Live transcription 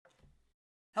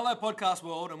Hello podcast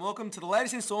world and welcome to the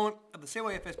latest installment of the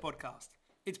CYFS podcast.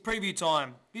 It's preview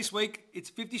time. This week it's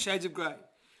 50 Shades of Grey.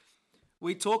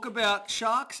 We talk about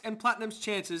Sharks and Platinum's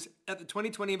chances at the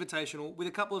 2020 Invitational with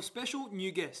a couple of special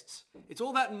new guests. It's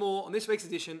all that and more on this week's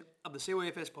edition of the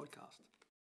CYFS podcast.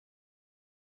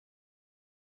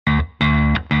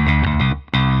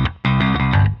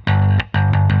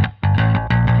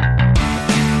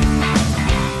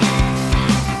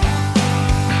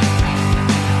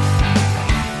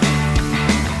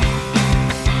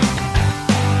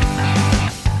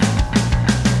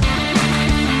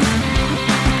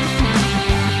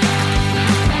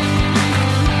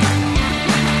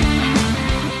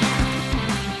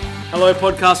 Hello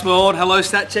podcast world, hello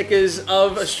stat checkers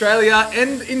of Australia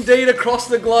and indeed across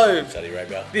the globe. Saudi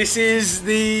Arabia. This is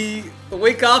the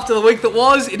week after the week that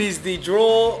was. It is the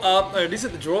draw, it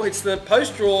isn't the draw, it's the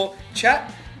post-draw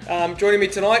chat. Joining me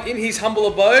tonight in his humble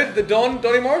abode, the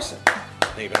Donnie Morrison.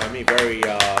 Thank you for having me. Very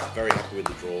happy with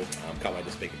the draw. Can't wait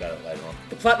to speak about it later on.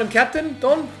 The Platinum captain,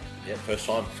 Don. Yeah, first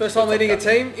time. First time leading a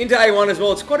team into A1 as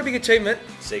well. It's quite a big achievement.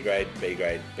 C grade, B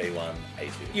grade, B1,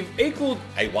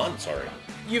 A2.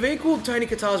 You've equalled Tony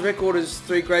Qatar's record as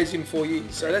 3 grades in 4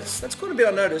 years, so that's quite a bit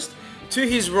unnoticed. To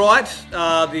his right,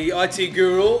 the IT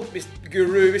guru,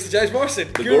 Mr. James Morrison.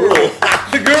 The guru.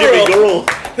 The guru. Jimmy Guru.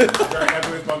 Very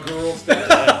happy with my guru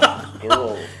stuff.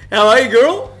 Guru. How are you, guru?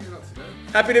 Yeah, not too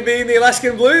bad. Happy to be in the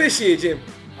Alaskan blue this year, Jim.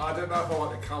 I don't know if I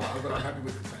like the colour, but I'm happy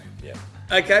with the team.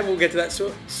 Yeah. Okay, we'll get to that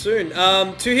soon.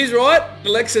 To his right, the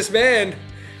Lexus man,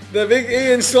 the big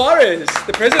Ian Suarez,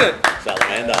 the president.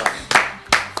 Salamander.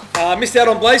 Missed out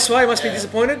on Blaze Sway, must be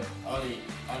disappointed. Only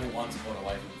one spot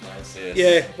away from Blaze. Yes.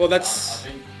 Yeah, well that's... I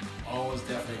think I was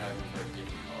definitely hoping for a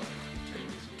different team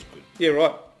this Yeah, year.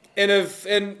 right.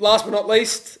 And last but not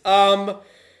least,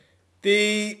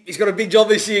 he's got a big job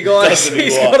this year, guys.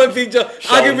 He's got a big job.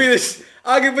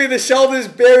 Arguably the shoulders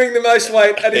bearing the most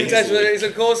weight at international is,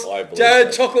 of course,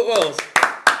 Jared Chocolate Wells.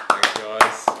 Thanks,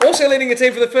 guys. Also leading a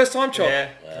team for the first time, Chop.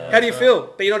 Yeah. How do you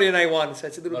feel? But you're not in A1, so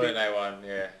it's a little Not bit... in A1,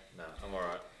 yeah. No, I'm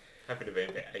alright. Happy to be in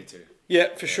A2.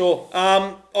 Yeah, for sure.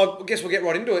 I guess we'll get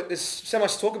right into it. There's so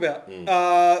much to talk about.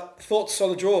 Thoughts on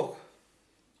the draw?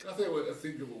 I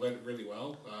think it went really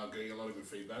well, getting a lot of good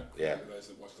feedback from those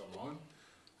that watched online.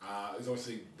 It was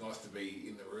obviously nice to be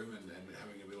in the room and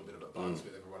having a little bit of a buzz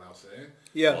with everyone else there.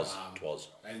 Yeah. It was.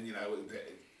 And, you know,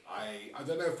 I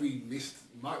don't know if we missed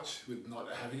much with not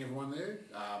having everyone there.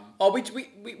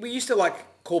 We used to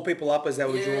call people up as they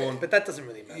were drawn, but that doesn't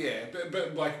really matter. Yeah,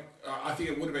 but I think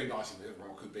it would have been nice if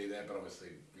everyone could be there, but obviously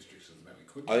restrictions meant we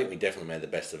couldn't. I think we definitely made the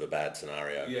best of a bad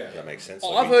scenario. Yeah. If that makes sense.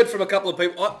 I've heard from a couple of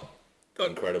people.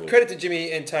 Incredible. Credit to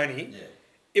Jimmy and Tony. Yeah.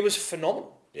 It was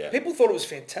phenomenal. Yeah. People thought it was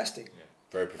fantastic.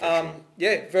 Very professional.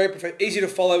 Very professional. Easy to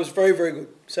follow. It was very, very good.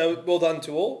 So well done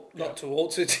to all. Not to all,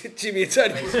 to Jimmy and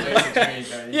Tony.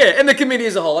 Yeah, and the committee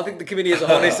as a whole. I think the committee as a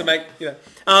whole needs to make,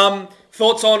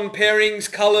 thoughts on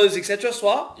pairings, colours, etc.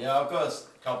 Swar? Yeah, I've got a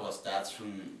couple of stats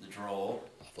from the draw.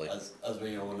 Lovely. As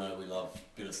we all know, we love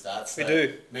a bit of stats. We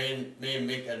do. Me and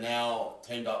Mick are now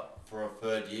teamed up for a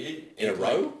third year. In a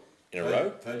row?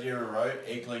 Third year in a row,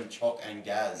 equaling Choc and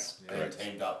Gaz being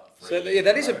teamed up. So yeah,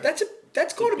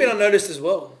 that's kind of been unnoticed as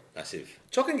well. Massive.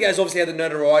 Choc and Gaz obviously had the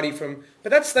notoriety from,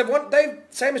 but they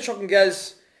same as Choc and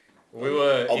Gaz. We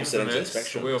were Opposite ends of the infamous,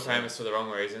 spectrum. but we were famous for the wrong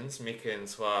reasons. Mick and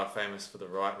Swar are famous for the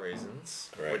right reasons.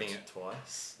 Correct. Winning it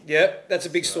twice. Yeah, that's a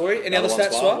big story. Any other Another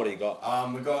one, stats, Swar? Swar? What do you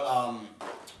got? We got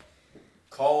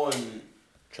Cole and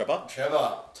Trevor?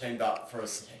 Trevor teamed up for a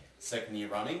second year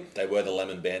running. They were the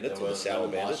Lemon Bandits They or were the Sour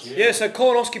Lemon last Bandits. year. Yeah, so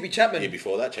colonoscopy Chapman. Year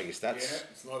before that, check your Yeah, stats.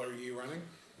 it's not a year running.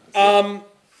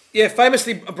 Yeah,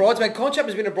 famously a bridesmaid. Colin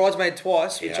Chapman's been a bridesmaid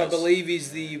twice, He which I has. believe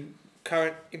is the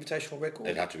current invitational record.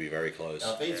 They'd have to be very close.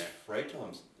 I think it's 3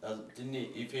 times. Didn't he?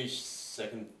 He finished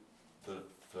second for the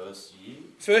first year.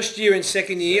 First year and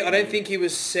second year. I don't think he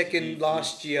was second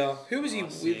last year. Who was he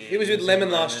with? He was with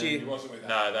Lemon last He year. wasn't with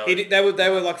that. No, They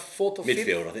were like fourth or fifth.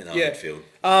 Midfield, I think they were Yeah.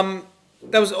 midfield.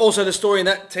 That was also the story in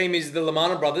that team is the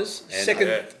Lamana brothers. And Second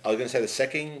I was going to say the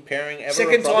second pairing ever.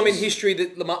 second of time in brothers history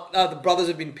that the brothers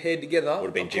have been paired together. would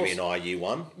have been of Jimmy course, and I year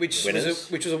one. which winners.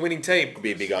 was a winning team. Could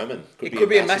be a big omen. It could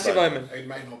be a massive omen. It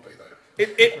may not be,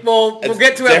 though. We'll It's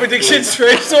get to our definitely- predictions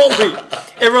very shortly.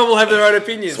 Everyone will have their own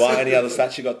opinions. So any other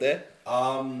stats you got there?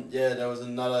 Yeah, there was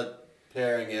another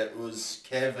pairing. It was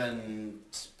Kev and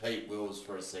Pete Wills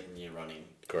for a second year running.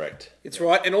 Correct. It's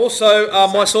right. And also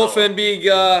myself and big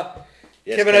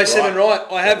Yes, Kevin Kev 07 Wright.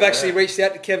 right. I have actually reached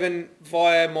out to Kevin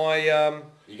via my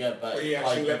You go back. Well, he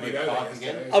actually let me know that again.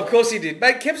 yesterday. Of course he did.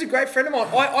 Mate, Kev's a great friend of mine.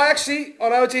 I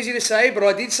know it's easy to say, but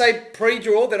I did say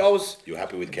pre-draw that I was You're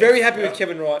happy with Kev? very happy with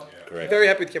Kevin Wright. Yeah. Correct. Very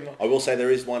happy with Kevin Wright. I will say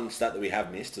there is one stat that we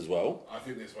have missed as well. I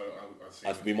think that's what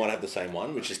I see. We might have the same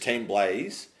one, which is Team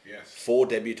Blaze. Yes. 4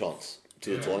 debutants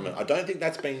to the tournament. I don't think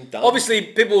that's been done. Obviously,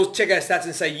 people will check our stats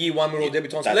and say year one we're all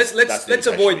debutants. So That's let's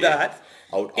the avoid impression, yeah. that.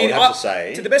 I would have to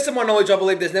say... to the best of my knowledge, I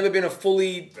believe there's never been a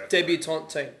fully That's debutant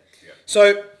team. Yeah.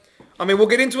 So, I mean, we'll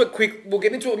get into it quick. We'll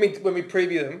get into it when we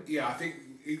preview them. Yeah, I think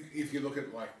if you look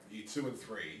at like year 2 and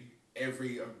 3,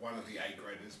 every one of the A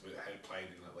graders had played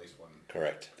in at least one.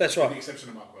 Correct. That's With right. the exception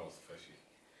of Mark Wells the first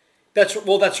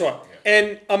year. That's right. Yeah.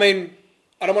 And I mean,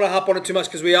 I don't want to harp on it too much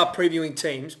because we are previewing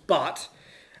teams, but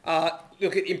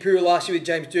look at Imperial last year with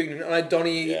James Dugan. I know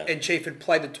Donny and Chief had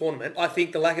played the tournament. I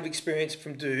think the lack of experience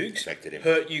from Dukes Affected him.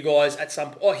 hurt you guys at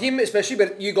some point. Or him especially,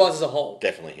 but you guys as a whole.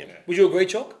 Definitely him. Would you agree,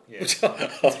 Chalk? Yeah.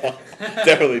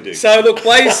 Definitely do. So look,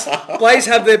 Blaze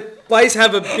have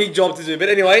a big job to do. But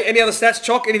anyway, any other stats,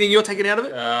 Chalk? Anything you're taking out of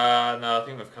it? No, I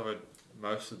think we've covered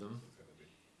most of them.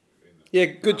 Yeah,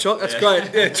 good Chalk. That's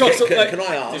great. Yeah, Chalk's Can I Do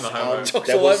my ask? homework. Chalk's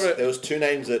all over it. There was 2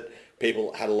 names that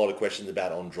people had a lot of questions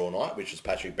about on draw night, which was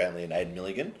Patrick Bentley and Aiden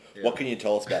Milligan. Yeah. What can you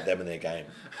tell us about them and their game?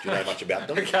 Do you know much about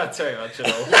them? I can't tell you much at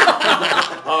all.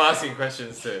 I'm asking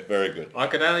questions too. Very good. I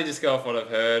can only just go off what I've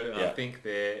heard, and Yeah. I think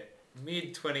they're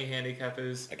mid-20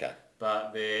 handicappers, Okay.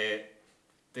 but they're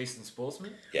decent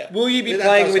sportsmen. Yeah. Will you be Yeah, that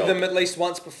playing does with help. them at least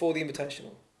once before the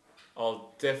Invitational?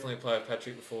 I'll definitely play with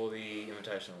Patrick before the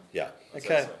Invitational. Yeah. I'd say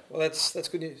Okay, so. well that's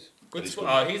good news. Good That is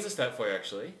spot. good. Here's a stat for you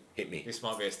actually. Hit me. This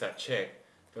might be a stat check,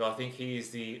 but I think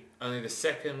he's only the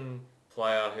second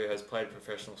player who has played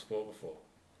professional sport before.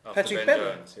 After Patrick Ben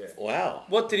Bentley? Jones, yeah. Wow.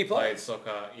 What did he play? Played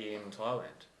soccer in Thailand.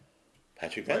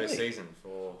 Patrick Played a Bentley. season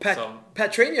for Pat, some...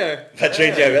 Patrino.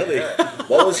 Patrick Yeah, Bentley. yeah.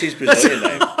 What was his Brazilian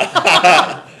name?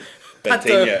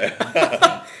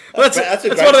 Bentinho. That's a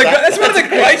great one of the, stat. that's one of the great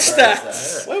Great stats.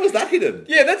 stat. Where was that hidden?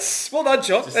 Yeah, that's well done,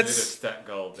 Jock. Just a bit of That's. stat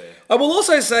gold there. I will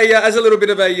also say, as a little bit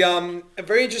of a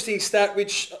very interesting stat,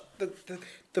 which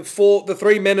the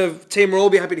 3 men of Team will all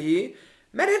be happy to hear.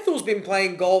 Matt Ethel's been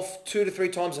playing golf 2 to 3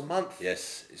 times a month.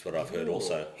 Yes, is what I've heard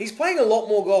also. He's playing a lot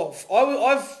more golf.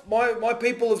 My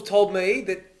people have told me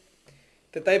that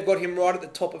they've got him right at the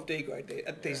top of D grade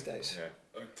these days.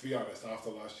 Yeah. To be honest, after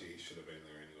last year, he should have been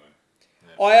there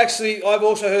anyway. I've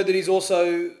also heard that he's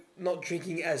also not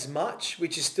drinking as much,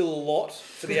 which is still a lot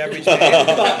for the average man.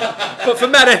 But for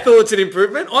Matt Ethel, it's an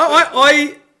improvement.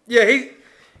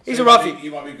 He's a roughie.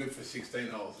 You might be good for 16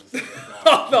 holes instead of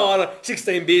 9. No,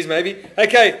 16 beers maybe.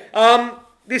 Okay,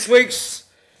 this week's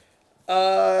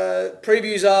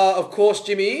previews are, of course,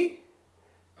 Jimmy.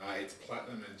 It's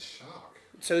Platinum and Shark.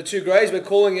 So the 2 greys, we're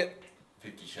calling it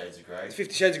 50 Shades of Grey.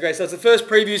 50 Shades of Grey. So it's the first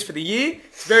previews for the year.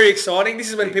 It's very exciting. This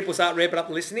is when people start ramping up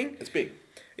and listening. It's big.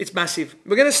 It's massive.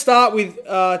 We're going to start with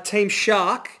Team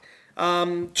Shark.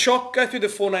 Chock, go through the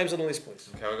 4 names on the list, please.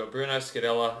 Okay, we've got Bruno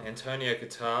Scadella, Antonio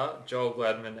Qatar, Joel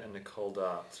Gladman, and Nicole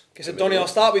Dart. Okay, so Donnie, I'll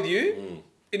start with you.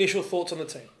 Initial thoughts on the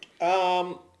team.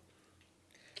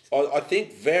 I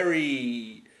think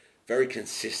very, very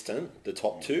consistent, the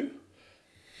top 2.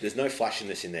 There's no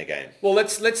flashiness in their game. Well,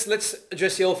 let's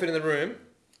address the elephant in the room.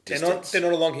 They're not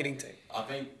a long hitting team. I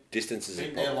think Distance is their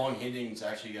important. long hitting's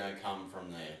actually going to come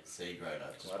from their C grader.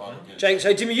 Just by looking at James,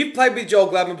 so Jimmy, you've played with Joel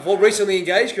Gladman before, recently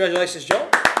engaged. Congratulations, Joel.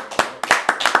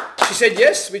 She said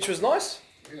yes, which was nice.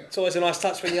 Yeah. It's always a nice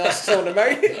touch when you ask someone to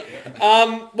marry.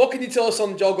 What can you tell us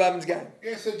on Joel Gladman's game?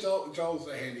 Yeah, so Joel's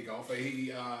a handy golfer. He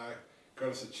got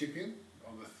us a chip in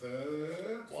on the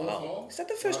 4th hole. Is that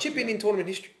the first last chip year. in tournament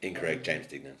history? Incorrect, James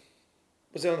Dignan.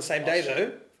 Was it on the same day, shit. though? It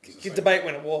was the You same debate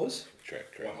when it was.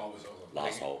 Correct. What hole was it?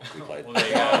 Last hole we played. Well, there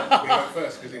you go. We got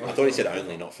first because I thought he said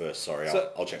only, not first. Sorry,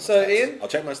 So- I'll check my so stats. Ian? I'll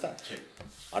check my stats.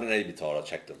 I don't need to be told. I'll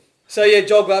check them. So yeah,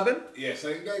 Joel Gladman. Yeah,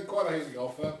 so quite a handy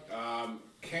golfer.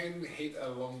 Can hit a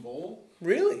long ball.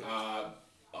 Really? I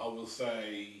will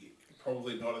say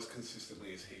probably not as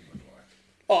consistently as he would like.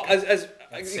 Oh, as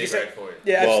That's you C said- grade for you.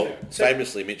 Yeah, Well, absolutely. So-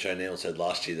 famously, Mitch O'Neill said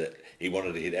last year that he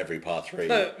wanted to hit every par 3.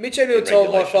 No, Mitch O'Neill in told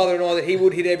my regulation. father and I that he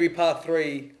would hit every par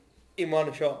 3 in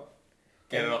one shot.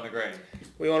 Get it on the green.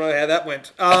 We all know how that went.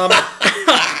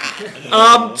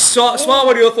 Smart,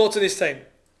 what are your thoughts on this team?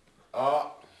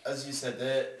 as you said,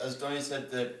 as Donny said,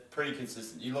 they're pretty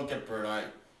consistent. You look at Bruno,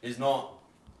 he's not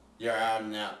your out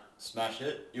and out smash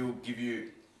it. He'll give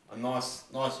you a nice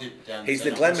hit down. He's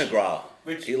the centre, Glenn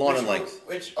McGrath. He line and length.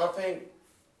 Which I think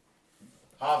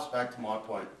harps back to my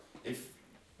point.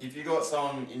 If you got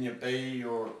someone in your B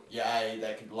or your A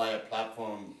that could lay a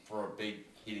platform for a big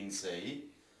hitting C,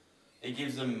 it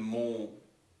gives them more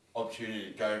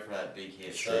opportunity to go for that big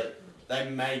hit. True. So they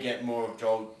may get more of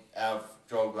Joel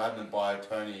Gladman by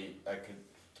Tony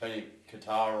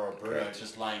Qatar or Bruno Correct.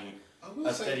 just laying I will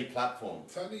a say steady platform.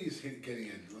 Tony's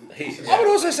getting a... He's- I would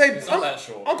also say It's not that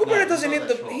short. Uncle No, Bruno it's doesn't not hit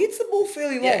that the. short. He hits the ball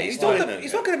fairly long. Yeah, he's he's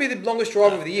not going to be the longest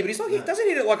driver of the year, but he doesn't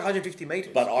hit it like 150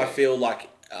 metres. But I feel like,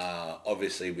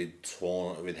 obviously,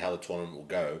 with how the tournament will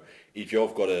go, if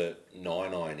you've got a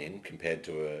 9-iron in compared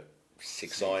to a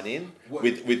 6-iron in, What-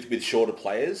 with shorter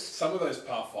players, Some of those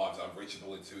par fives are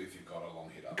reachable into if you've got a long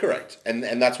hitter. correct, and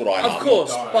that's what I. Of course,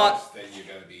 Don't, but- then you're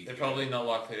going to be... They're probably not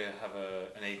likely to have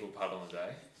an eagle putt on the day.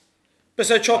 But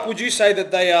so, Chop, would you say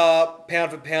that they are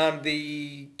pound for pound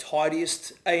the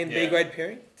tidiest A and B Yeah. grade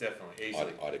pairing? Definitely,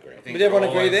 easily. I'd agree. I think Would everyone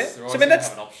they're agree there? always- they're So, I always mean, gonna that's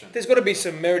have an option. there's got to be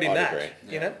some merit in I'd that. agree.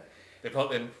 You know,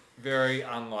 They're very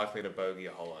unlikely to bogey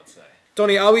a hole, I'd say.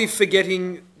 Donny, are we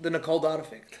forgetting the Nicole Dart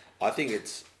effect? I think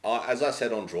it's, as I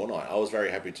said on draw night, I was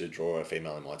very happy to draw a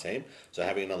female in my team. So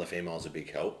having another female is a big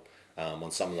help.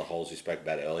 On some of the holes we spoke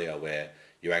about earlier where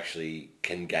you actually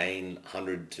can gain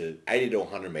 80 to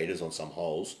 100 metres on some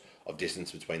holes of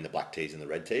distance between the black tees and the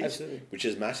red tees, Absolutely. which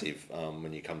is massive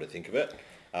when you come to think of it.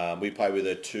 We played with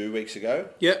her 2 weeks ago.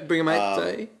 Yeah, bring a mate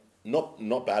day.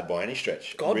 Not bad by any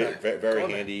stretch. God, no. Very God,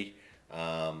 no. handy.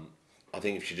 I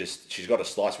think if she's got a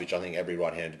slice, which I think every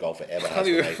right-handed golfer ever has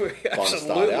I when mean, they kind of start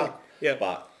absolutely. out. Yeah.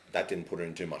 But that didn't put her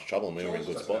in too much trouble, and we were in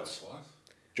good George doesn't have a spots. slice.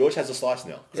 George has a slice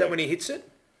now. Is that when he hits it?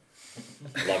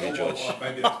 Love you, George. Oh,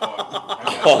 maybe that's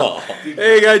why.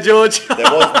 There you go, George.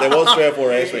 There was 3 or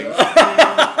 4 air swings.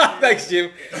 Thanks,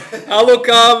 Jim. Look,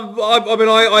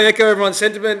 I echo everyone's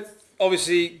sentiment.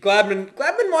 Obviously, Gladman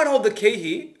might hold the key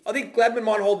here. I think Gladman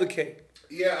might hold the key.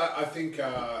 Yeah, I think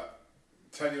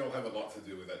Tony will have a lot to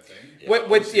do with that team. We're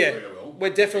Obviously, Bruno will.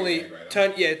 we're definitely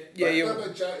Tony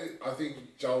I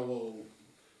think Joel will.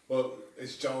 Well,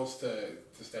 it's Joel's to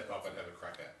step up and have a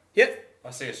crack at. Yep.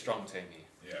 I see a strong team here.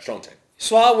 Yeah. Strong team.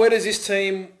 Swar, where does this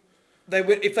team?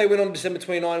 If they win on December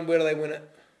 29, where do they win it?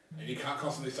 And you can't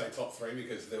constantly say top 3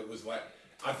 because there was like.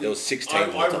 I think There was 6 teams in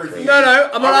the top 3. No,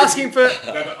 I'm not asking for.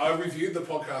 No, but I reviewed the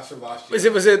podcast from last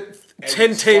year. Was it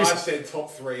 10 teams? I said top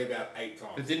 3 about 8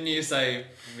 times. But didn't you say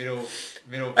middle?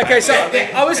 Okay, so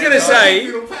I was going to say.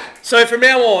 Middle pack. So from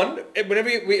now on, whenever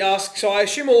we ask, so I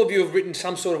assume all of you have written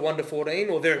some sort of 1 to 14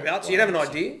 or thereabouts. So you'd have an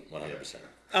idea.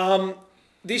 100%.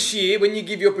 This year, when you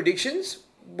give your predictions,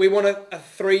 we want a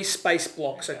 3 space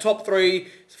block. So top 3,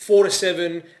 4 to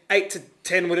 7, 8 to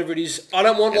 10, whatever it is. I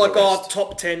don't want And the rest.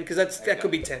 top 10 because that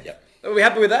could be 10. Yep. Are we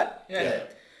happy with that? Yeah.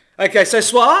 Okay, so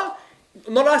Swar,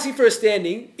 I'm not asking for a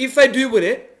standing. If they do win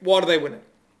it, why do they win it?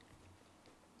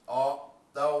 Oh,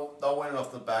 they'll win it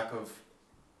off the back of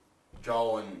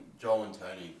Joel and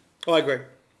Tony. I agree.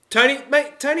 Tony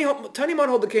might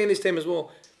hold the key in this team as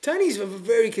well. Tony's a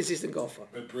very consistent golfer.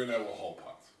 But Bruno will hold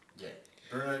putts. Yeah.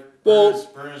 Bruno's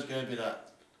going to be that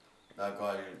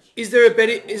guy. Is there a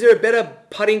better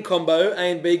putting combo A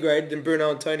and B grade than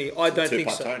Bruno and Tony? I don't think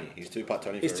so. Tony. He's 2-putt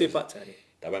Tony. He's 2-putt Tony.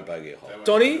 They won't bogey a hole.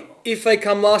 Donny, if they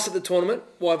come last at the tournament,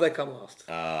 why have they come last?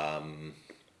 Tony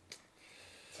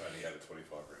had a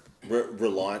 25 round.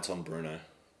 Reliance on Bruno.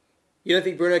 You don't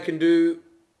think Bruno can do?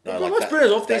 No, Well, like what's that-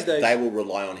 Bruno's off these days? They will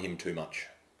rely on him too much.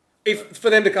 If for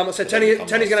them to come, so Tony's going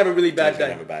to have a really bad Tony's gonna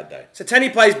day. have a bad day. So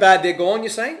Tony plays bad, they're gone. You're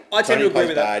saying? I tend Tony to agree plays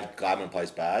with that. bad. Gladman plays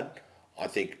bad. I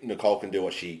think Nicole can do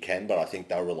what she can, but I think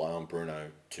they'll rely on Bruno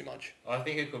too much. I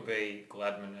think it could be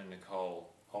Gladman and Nicole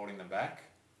holding them back,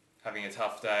 having a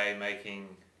tough day, making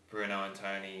Bruno and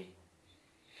Tony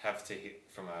have to hit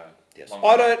from a Yes. long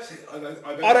I range.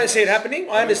 I don't see it happening.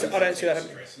 I understand. I don't see that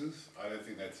happening. Stresses. I don't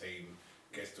think that team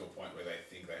gets to a point where they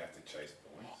think they have to chase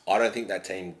points. I don't think that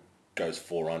team goes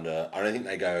 4 under. I don't think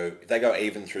they go. If they go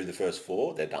even through the first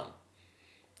 4, they're done.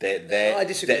 I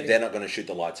disagree. They're not going to shoot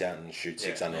the lights out and shoot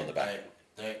 6 Yeah. under on the back.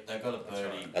 They've got a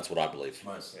birdie. That's what I believe.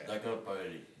 They've got a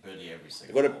birdie every They've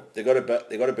single got hole. they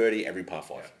got a birdie every par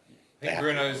 5. I They think have to.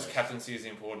 Bruno's captaincy is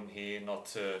important here, not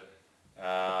to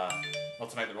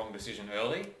make the wrong decision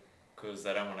early, because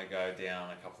they don't want to go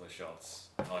down a couple of shots.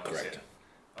 Like you Correct. said,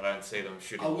 I don't see them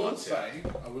shooting I will lights out. say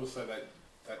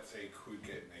that team could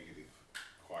get negative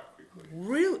quite quickly.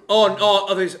 Really?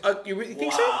 You really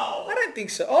think so? I don't think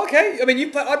so. Oh, okay. I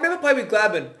mean, I've never played with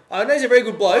Gladman. I know he's a very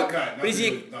good bloke, Okay, but is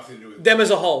he nothing to do with them as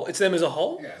a whole? It's them as a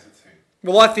whole. Yeah, as a team.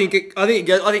 Well, I think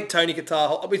Tony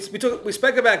Qatar. We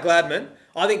spoke about Gladman.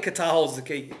 I think Qatar holds the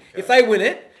key. If they win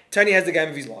it, Tony has the game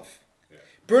of his life. Yeah.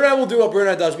 Bruno will do what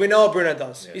Bruno does. We know what Bruno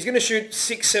does. Yeah. He's going to shoot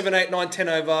 6, 7, 8, 9, 10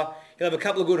 over. He'll have a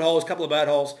couple of good holes, a couple of bad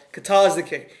holes. Qatar's the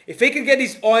key. If he can get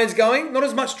his irons going, not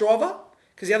as much driver,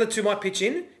 because the other two might pitch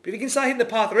in, but if he can start hitting the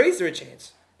par 3s, they're a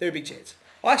chance. They're a big chance.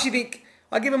 I actually think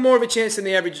I give him more of a chance than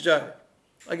the average Joe.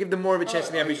 I give them more of a chance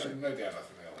than the average. No doubt, I think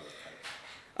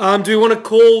they'll have it. Do we want to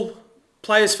call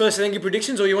players first and then give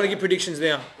predictions, or you want to give predictions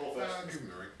now? Give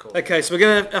them a ring. Cool. Okay, so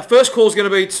our first call is going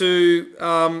to be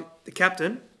to the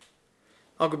captain,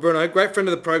 Uncle Bruno, great friend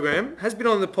of the program, has been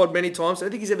on the pod many times. I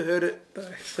don't think he's ever heard it.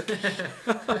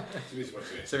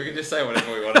 So we can just say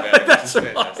whatever we want about it. That's which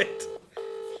is fantastic.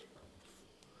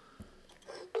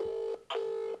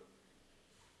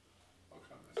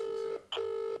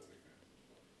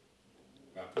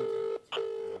 right.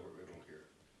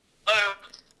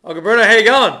 Uncle Bruno, how you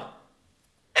going?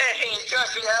 Hey,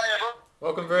 Joshua, how are you?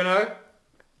 Welcome, Bruno.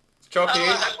 It's Chalk here.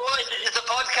 Boys, it's a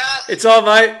podcast. It's on,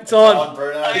 mate. It's on.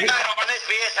 Bruno. I'm on this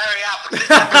BS, hurry up.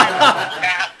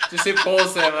 Just hit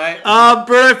pause there, mate.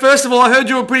 Bruno, first of all, I heard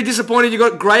you were pretty disappointed you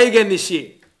got grey again this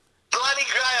year. Bloody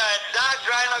grey, I had dark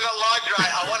grey and I got light grey.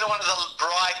 I wanted one of the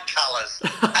bright colours.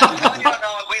 And Tony and I,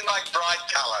 we like bright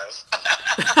colours.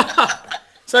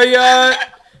 So,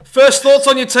 first thoughts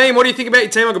on your team. What do you think about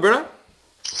your team, Uncle Bruno?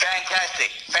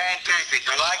 Fantastic.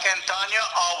 You like Antonio?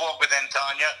 I'll walk with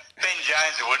Antonio. Ben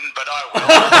Jones wouldn't, but I will.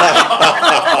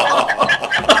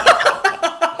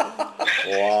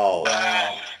 Wow.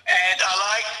 And I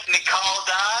like Nicole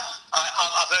Dar.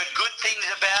 I've heard good things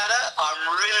about her. I'm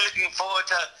really looking forward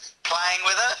to playing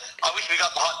with her. I wish we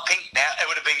got the hot pink now. It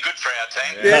would have been good for our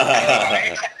team.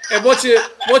 Yeah. And what's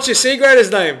your C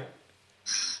grader's name?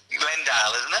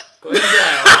 Glendale, isn't it?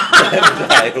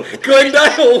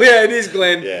 Glendale. Yeah, it is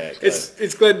Glen. Yeah,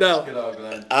 it's Glendale. Good old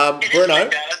Glenn. Bruno,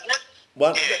 Isn't it?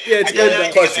 what? Yeah, it's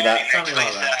Glendale. Close to that. Something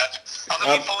like that. I'm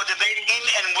looking forward to meeting him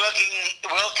and welcoming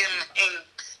him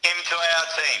to our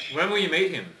team When will you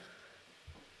meet him?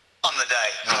 on the day.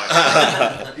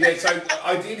 Yeah, so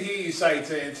I did hear you say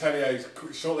to Antonio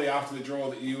shortly after the draw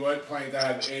that you weren't planning to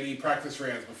have any practice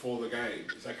rounds before the game.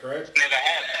 Is that correct? Never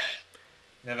have.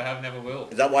 Never have, never will.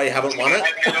 Is that why you haven't won it?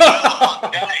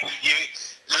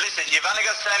 Listen, you've only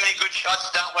got so many good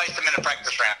shots. Don't waste them in a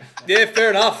practice round. Yeah,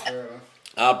 fair enough. Fair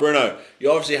enough. Bruno,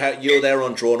 you obviously you were there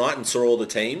on draw night and saw all the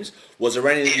teams. Was there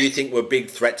any that you think were big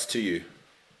threats to you?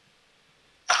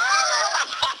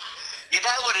 You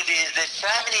know what it is? There's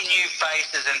so many new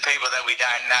faces and people that we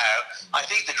don't know. I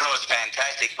think the draw is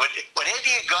fantastic. But whatever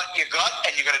you got,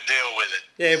 and you got to deal with it.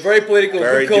 Yeah, very political.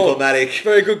 Very good call. diplomatic.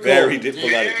 Very good call. Very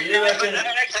diplomatic. You know, but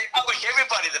actually, I wish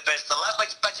everybody the best of luck,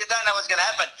 but you don't know what's going to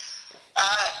happen.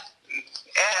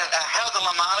 How's the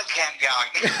Lamana camp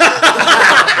going?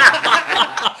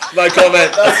 No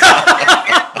comment.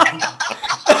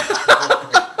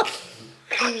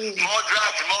 More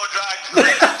drugs.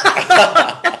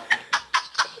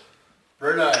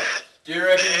 Bruno, do you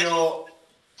reckon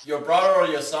your brother or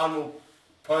your son will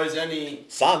pose any...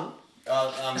 Son?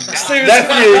 Steven's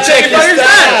Nephew, check his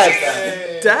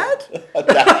dad. Dad?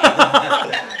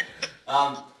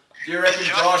 Do you reckon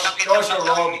Josh or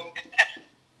Rob...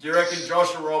 Do you reckon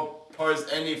Josh or Rob pose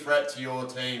any threat to your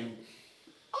team?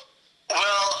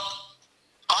 Well,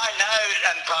 I know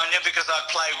Antonio because I've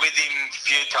played with him a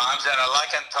few times and I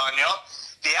like Antonio.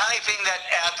 The only thing that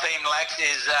our team lacks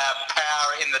is power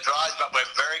in the drives, but we're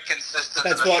very consistent.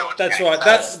 That's in the right. short That's game. right.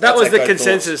 That was the great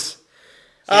consensus.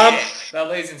 That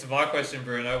leads into my question,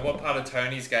 Bruno. What part of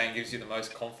Tony's game gives you the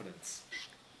most confidence?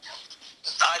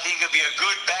 I think he'll be a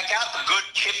good backup, a good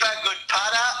chipper, good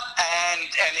putter, and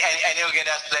he'll get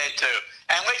us there too.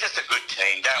 And we're just a good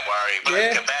team, don't worry. We'll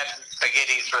Yeah. have kebabs and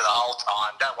spaghetti through the whole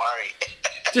time, don't worry.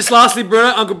 Just lastly, Bruno,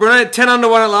 Uncle Bruno, 10 under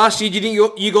won it last year. Do you think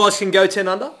you guys can go 10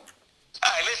 under?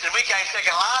 Hey, listen, we came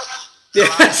second last. Yeah,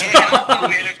 Last year,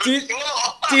 we had a Do good you-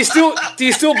 score. Do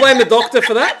you still blame the doctor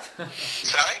for that?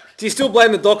 Sorry? Do you still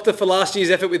blame the doctor for last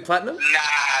year's effort with platinum? No, we're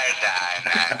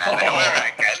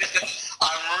okay. Listen,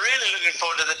 I'm really looking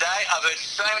forward to the day. I've heard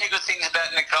so many good things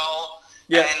about Nicole,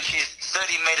 Yeah. and she's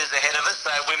 30 metres ahead of us,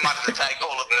 so we might have to take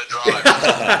all of her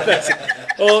drives.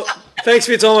 Well, thanks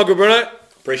for your time, Uncle Bruno.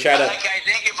 Appreciate it. Okay,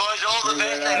 thank you, boys. All the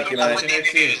best, and Thank good you, luck mate. with the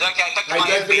interviews. Okay, back to Hey, my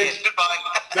don't forget- interviews. Goodbye.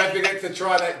 Don't forget to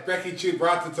try that Becky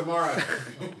Ciabatta tomorrow.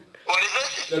 What is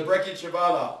it? The Brekkie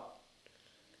Chivada.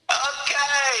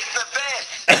 Okay, it's the best.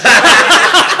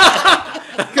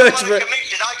 Good, I'm on a Bruno.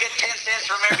 commission. I get 10 cents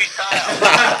from every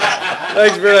sale.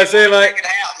 Thanks, Bruno. See you, mate. Second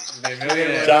house. Be a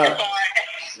millionaire. Ciao. Goodbye.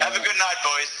 Have a good night,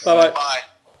 boys. Bye-bye. Bye.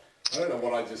 I don't know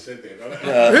what I just said there. I don't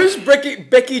know. Who's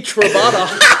Becky Trabata?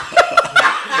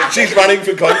 She's running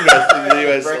for Congress in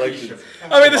the US election.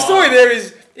 I mean, the story there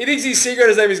is, he thinks his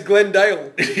secret's name is Glenn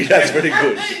Dale. That's pretty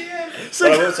good. So,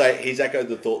 But I will say, he's echoed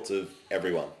the thoughts of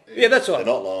everyone. yeah, that's They're right.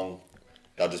 not long.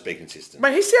 They'll just be consistent.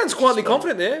 Mate, he sounds quietly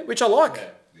confident there, which I like.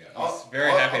 He's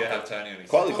very happy to have Tony on his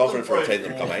Quietly team. confident for a team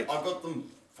that come eighth. I've got them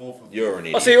 4 for... You're an I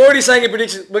idiot. see you're already saying your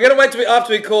predictions. We're going to wait till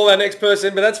after we call our next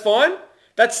person, but that's fine.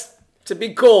 It's a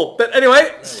big call. But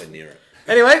anyway, Nowhere near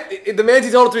it. The man's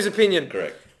entitled to his opinion.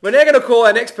 Correct. We're now going to call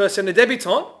our next person a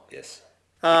debutante. Yes.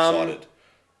 Excited.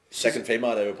 Second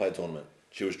female to ever play a tournament.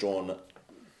 She was drawn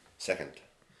second.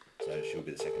 So she'll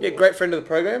be the second. Yeah, great friend of the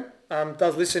program.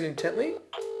 Does listen intently.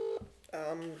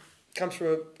 Comes from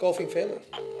a golfing family.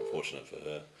 Unfortunate for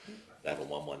her. They haven't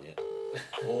won one yet.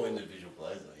 All individual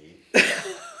players are here.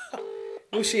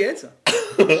 Will she answer?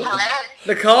 Hello.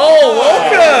 Nicole,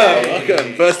 welcome.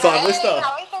 Welcome. First time listener.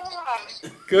 How is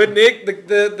everyone? Good, Nick.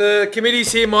 The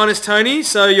committee's here minus Tony,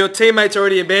 so your teammates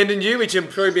already abandoned you, which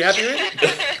I'm sure you'll be happy with.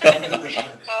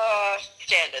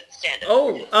 Standard.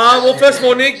 Oh, well, first of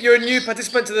all, Nick, you're a new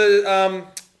participant to the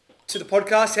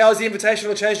podcast. How has the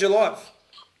invitational changed your life?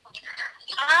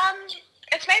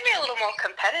 It's made me a little more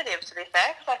competitive, to be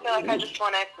fair, because I feel like I just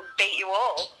want to beat you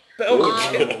all.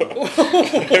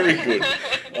 Very good.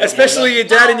 Especially your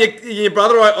dad and your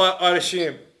brother, I'd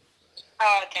assume.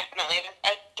 Oh, definitely. A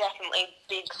definitely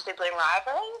big sibling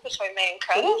rivalry between me and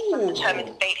Curtis. I'm determined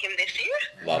to beat him this year.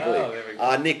 Lovely. Oh, there we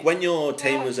go. Nick, when your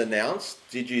team was announced,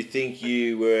 did you think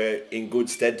you were in good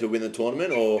stead to win the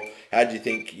tournament, or how did you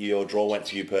think your draw went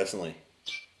for you personally?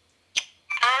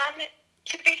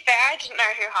 To be fair, I didn't know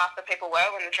who half the people were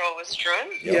when the draw was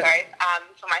drawn. Yep. So,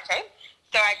 for my team.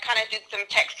 So I kind of did some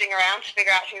texting around to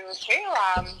figure out who was who.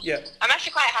 I'm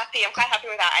actually quite happy. I'm quite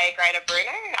happy with our A-grader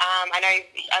Bruno. I know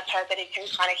I've heard that he can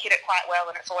kind of hit it quite well,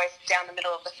 and it's always down the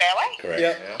middle of the fairway. Correct.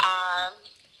 Yeah.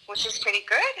 Which is pretty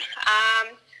good.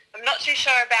 I'm not too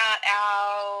sure about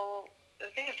I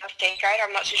think it's our D grader.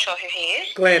 I'm not too sure who he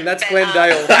is. Glenn, that's Glenn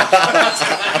Dale.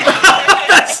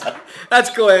 That's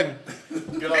Glenn.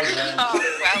 Good old man. Oh,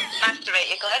 well, nice to meet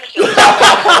you, Glenn.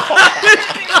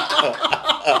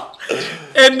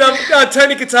 And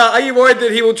Tony Qatar, are you worried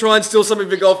that he will try and steal some of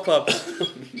your golf clubs?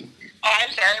 I'm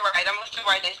very worried. I'm also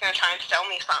worried that he's going to try and sell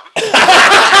me some.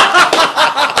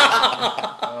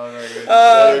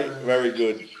 Very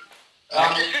good.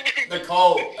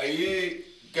 Nicole, are you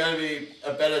going to be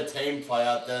a better team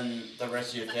player than the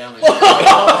rest of your family? your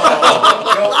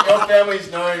family's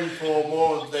known for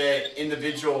more of their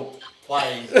individual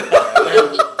plays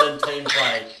than team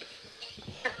play.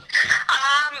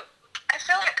 I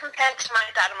feel like compared to my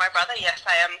dad and my brother, yes,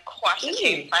 I am quite a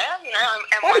team player. You know,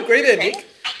 I agree there, Nick.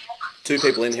 Two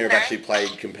people in here have actually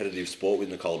played competitive sport with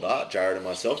Nicole Dart. Jared and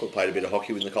myself have played a bit of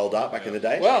hockey with Nicole Dart back in the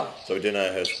day. Wow. So we do know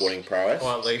her sporting prowess.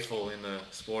 Quite lethal in the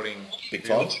sporting Big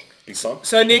time. field. Big time.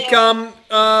 So, Nick,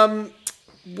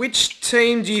 which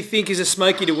team do you think is a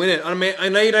smoky to win it? I mean, I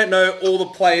know you don't know all the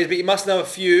players, but you must know a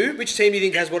few. Which team do you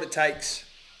think has what it takes?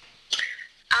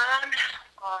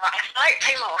 I feel like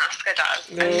Team Alaska does.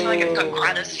 I feel like it's got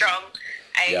quite a strong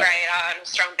A-grader and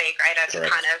strong B-grader to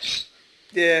kind of...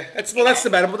 Yeah, that's the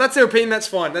matter. But that's their opinion. That's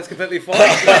fine. That's completely fine.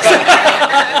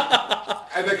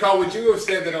 And Nicole, would you have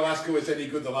said that Alaska was any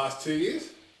good the last 2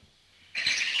 years?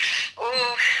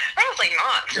 Ooh, probably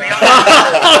not, to be honest.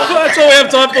 That's all we have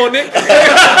time for, Nick.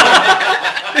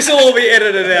 This will all be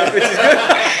edited out, which is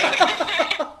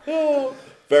good.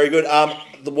 Very good.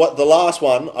 The last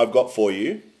one I've got for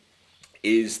you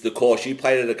is the course. You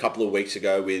played it a couple of weeks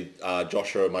ago with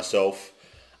Joshua and myself.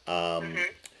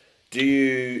 Do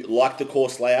you like the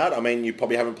course layout? I mean, you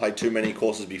probably haven't played too many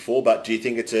courses before, but do you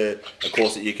think it's a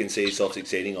course that you can see yourself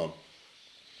succeeding on?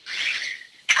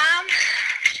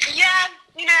 Yeah,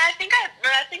 you know, I think I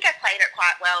played it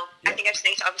quite well. I think I just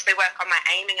need to obviously work on my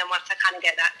aiming, and once I kind of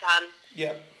get that done,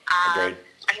 Yeah. Agreed.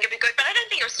 I think it'd be good. But I don't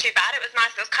think it was too bad. It was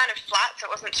nice. It was kind of flat, so it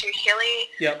wasn't too hilly.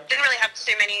 Yep. Didn't really have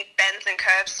too many bends and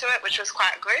curves to it, which was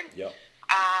quite good. Yep.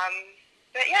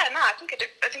 But yeah, no, I think it'd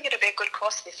be a good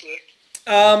course this year.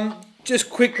 Just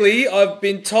quickly, I've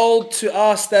been told to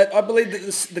ask that I believe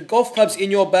that the golf clubs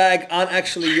in your bag aren't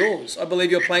actually yours. I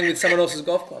believe you're playing with someone else's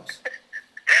golf clubs.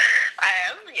 I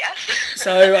am, yes.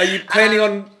 So are you planning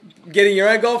on getting your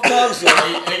own golf clubs? Or?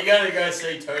 Are you going to go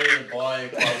see Tony and buy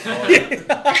clubs for you?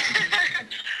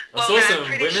 I saw some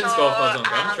women's golf clubs on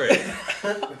Gumtree.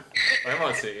 They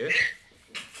might see you.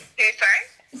 Who, sorry?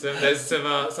 There's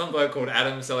some bloke called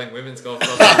Adam selling women's golf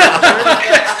clubs.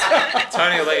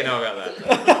 Tony will let you know about that.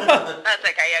 That's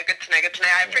okay, yeah, good to know.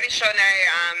 I'm pretty sure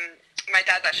my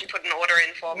dad's actually put an order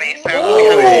in for me, so...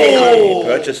 Oh!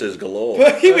 Purchases galore.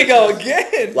 Here we go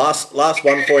again. Last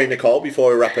one for you, Nicole,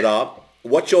 before we wrap it up.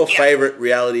 What's your favourite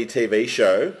reality TV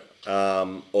show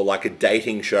or like a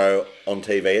dating show on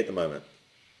TV at the moment?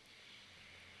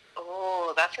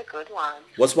 Oh, that's a good one.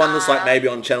 What's one that's like maybe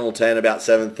on Channel 10 about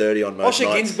 7:30 on most Osher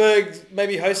nights? Ginsburg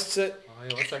maybe hosts it. Oh,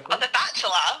 yeah, what's that Oh, called? The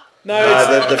Bachelor. No,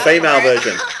 it's, The female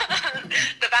version.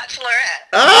 The Bachelorette.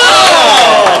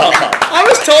 I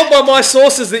was told by my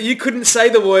sources that you couldn't say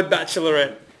the word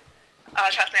bachelorette. Oh,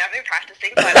 trust me, I've been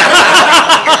practicing.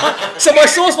 So So my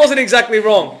source wasn't exactly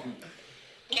wrong.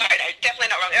 no, definitely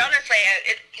not wrong. Honestly,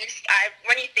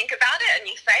 when you think about it and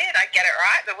you say it, I get it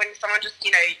right. But when someone just,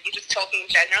 you're just talking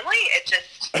generally, it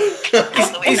just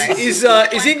goes the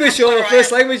window. Is English your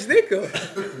first language, Nick? Or?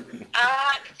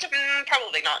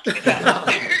 Probably not, to be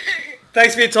fair.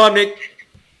 Thanks for your time, Nick.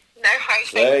 No worries.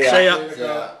 See ya.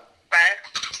 Yeah. Bye.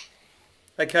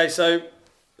 Okay, so,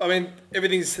 I mean,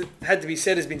 everything's had to be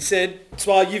said has been said.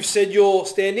 So you've said your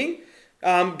standing.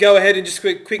 Go ahead and just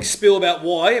quick spill about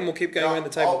why, and we'll keep going around the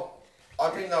table. I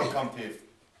think they'll come fifth.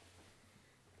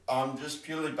 Just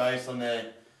purely based on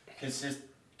their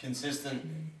consistent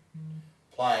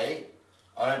play.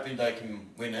 I don't think they can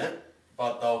win it,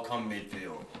 but they'll come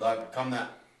midfield. They'll come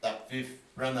that fifth,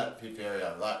 around that fifth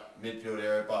area, that midfield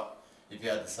area. But if you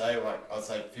had to say, I'd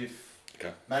say fifth.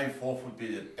 Okay. Maybe fourth would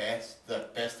be the best they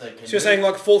can do. So you're saying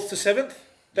like 4th to 7th?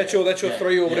 That's your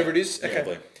 3 or whatever it is?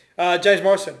 Okay. James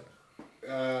Morrison.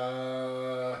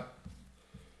 Yeah,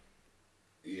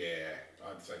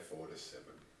 I'd say 4 to 7.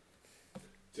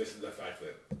 Just the fact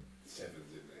that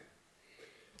 7's in there.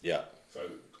 Yeah. So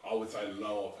I would say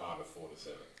lower part of 4 to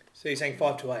 7. So you're saying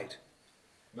 5 to 8?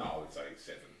 No, I would say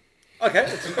 7. Okay,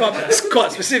 it's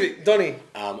quite specific. Donnie?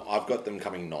 I've got them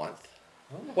coming 9th.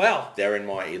 Oh, wow. They're in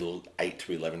my 8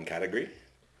 to 11 category,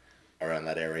 around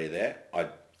that area there. I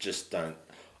just don't...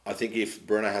 I think if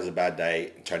Bruno has a bad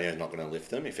day, Antonio's not going to lift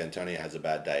them. If Antonio has a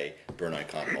bad day, Bruno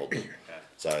can't hold them.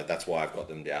 So that's why I've got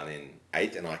them down in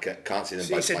 8th, and I can't see them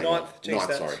both playing well.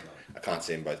 9th, sorry. I can't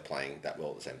see them both playing that well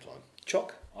at the same time.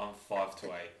 Chalk? I'm 5 to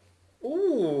 8.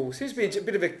 Ooh, seems to be a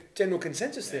bit of a general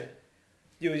consensus there.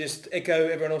 You would just echo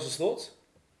everyone else's thoughts?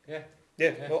 Yeah.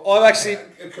 Well, I've actually...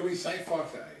 Can we say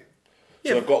 5 to 8?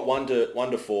 So I've got 1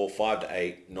 to 4, 5 to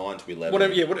 8, 9 to 11.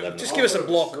 Whatever. 11 Just give us a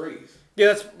block. Threes.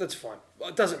 Yeah, that's fine.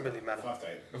 It doesn't really matter. 5 to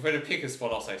 8. If we're to pick a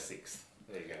spot, I'll say 6th.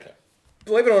 There you go. Okay.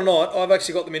 Believe it or not, I've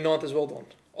actually got them in 9th as well, Don.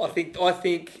 I think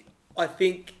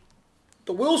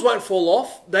the wheels won't fall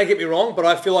off. Don't get me wrong, but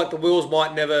I feel like the wheels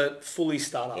might never fully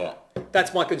start up. Yeah.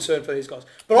 That's my concern for these guys.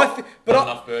 But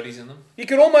enough birdies in them. You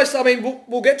could almost. I mean,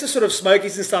 we'll get to sort of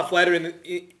Smokies and stuff later in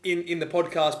the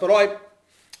podcast. But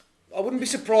I wouldn't be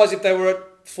surprised if they were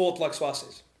at 4th, like Swar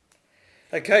says.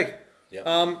 Okay.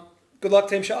 Yeah. Good luck,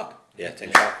 Team Shark. Yeah,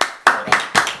 Team Shark.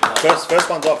 First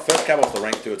one's off. First cab off the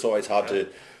rank too. It's always hard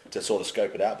to sort of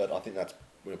scope it out, but I think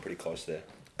we're pretty close there.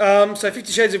 So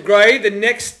 50 Shades of Grey. The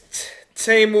next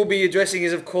team we'll be addressing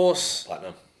is, of course,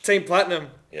 Platinum. Team Platinum.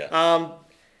 Yeah.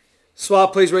 Swar,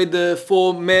 please read the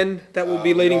 4 men that will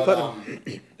be leading Platinum.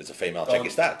 It's a female. Check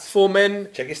your stats. 4 men.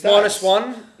 Check your stats.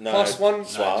 -1. No, +1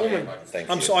 Swar. woman. Thank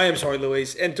you. I am sorry,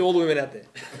 Louise, and to all the women out there.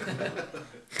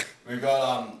 We've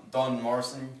got Don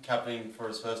Morrison captaining for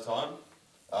his first time.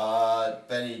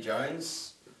 Benny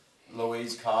Jones,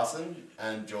 Louise Carson,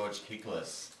 and George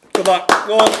Kickless. Good luck.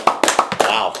 Well,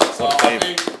 Wow. So I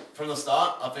think from the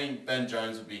start, I think Ben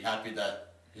Jones would be happy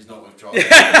that he's not withdrawn.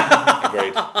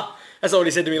 Agreed. That's not what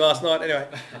he said to me last night. Anyway,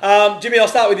 Jimmy, I'll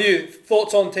start with you.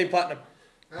 Thoughts on Team Platinum?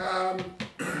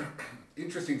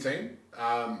 Interesting team.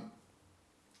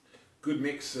 Good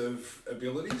mix of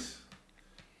abilities.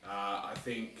 I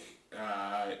think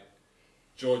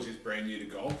George is brand new to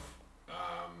golf,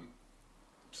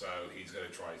 so he's going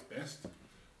to try his best.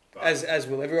 But, as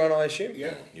will everyone, I assume.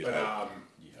 Yeah,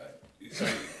 so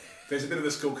there's a bit of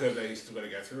a skill curve that he's still got to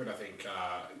go through, and I think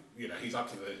he's up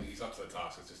to the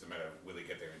task. It's just a matter of will he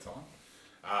get there in time.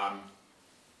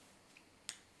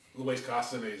 Louise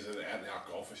Carson is an out-and-out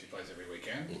golfer. She plays every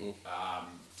weekend. Mm-hmm.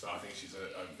 So I think she's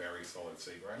a very solid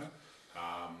C grader.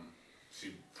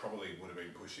 She probably would have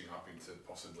been pushing up into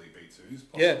possibly B2s,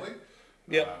 possibly.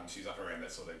 Yeah. She's up around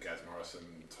that sort of Gaz Morrison,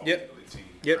 Tom Lindsay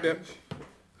range.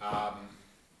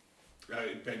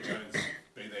 Ben Jones,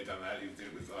 been there, done that. He did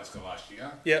it with Alaska last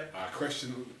year. Yep.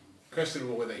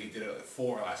 Questionable whether he did it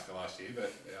for Alaska last year,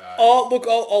 but... look,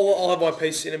 I'll have my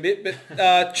piece in a bit,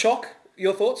 but Chock,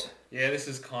 your thoughts? Yeah, this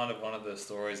is kind of one of the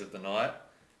stories of the night.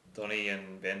 Donnie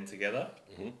and Ben together.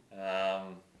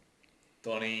 Mm-hmm.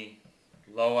 Donnie,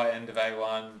 lower end of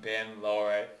A1, Ben,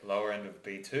 lower end of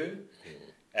B2.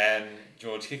 And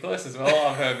George Kickless as well.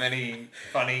 I've heard many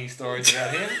funny stories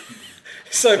about him.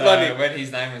 So funny. When his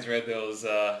name was read, there was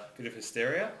a bit of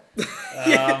hysteria.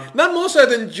 None more so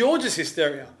than George's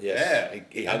hysteria. Yes.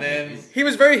 Yeah. He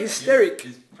was very hysteric.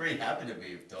 He's pretty happy to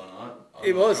be with Don.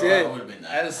 He was, sure yeah. I would have been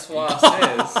that. As Swar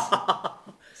says,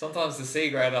 sometimes the C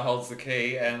grader holds the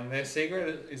key, and their C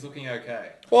grader is looking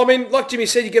okay. Well, I mean, like Jimmy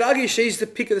said, you could argue she's the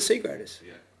pick of the C graders.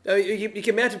 Yeah. You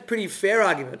can mount a pretty fair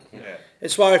argument. Yeah.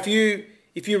 As far if you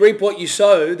reap what you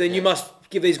sow, then you must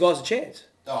give these guys a chance.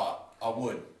 Oh, I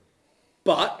would.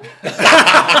 But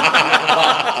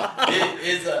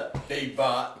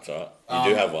You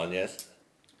do have one, yes.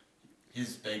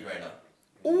 His B grader.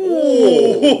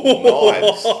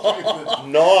 Nice.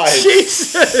 Nice.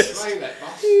 Jesus! Say that,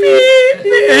 Bus.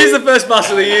 He's the first bus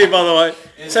of the year, by the way.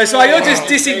 So you're just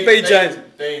dissing B. Jones.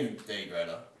 Being D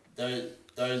grader.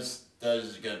 Those are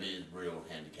going to be a real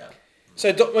handicap.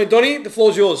 So, Donnie, the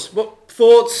floor's yours. What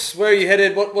thoughts? Where are you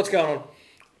headed? What's going on?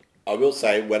 I will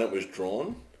say, when it was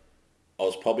drawn, I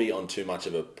was probably on too much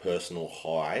of a personal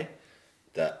high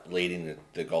that leading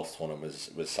the golf tournament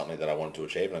was something that I wanted to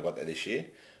achieve, and I got that this year.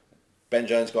 Ben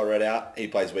Jones got read out. He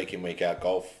plays week in, week out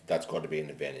golf. That's got to be an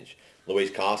advantage. Louise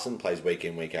Carson plays week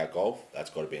in, week out golf. That's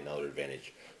got to be another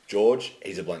advantage. George,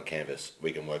 he's a blank canvas.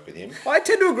 We can work with him. I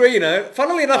tend to agree,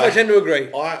 Funnily enough, I tend to agree.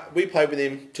 We played with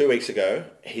him 2 weeks ago.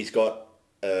 He's got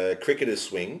a cricketer's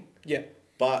swing. Yeah.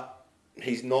 But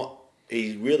he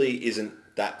really isn't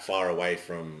that far away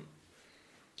from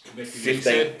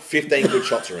 15 good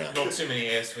shots around. Not too many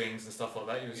air swings and stuff like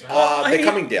that, you were saying? They're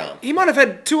coming down. He might have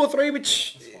had 2 or 3,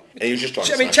 which... And he was just trying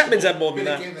to smash Chapman's the ball. had more than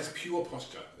But that. again, that's pure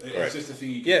posture. It's Correct. just a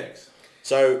thing you Yeah. can fix.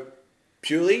 So,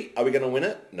 purely, are we going to win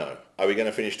it? No. Are we going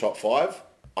to finish top 5?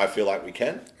 I feel like we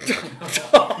can.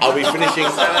 Are we finishing...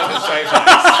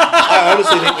 I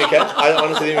honestly think we can. I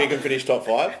honestly think we can finish top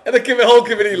 5. And the whole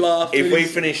committee laughed. If we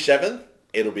finish 7th,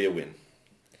 it'll be a win.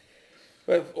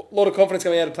 We have a lot of confidence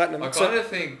coming out of Platinum. I kind of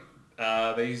think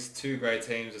these two great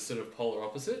teams are sort of polar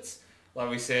opposites. Like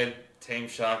we said, Team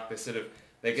Shark, they're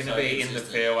going to be in the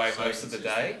fairway most of the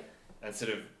day and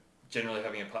sort of generally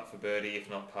having a putt for birdie, if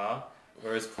not par.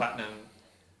 Whereas Platinum,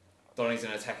 Donnie's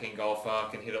an attacking golfer,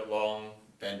 can hit it long.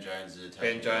 Ben Jones is attacking.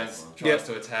 Ben Jones golfer. tries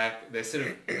to attack. They're sort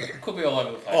of could be all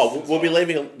over the place. Oh, we'll be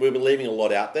leaving a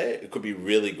lot out there. It could be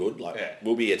really good. Yeah.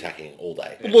 We'll be attacking all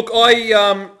day. Look,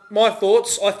 my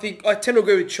thoughts, I tend to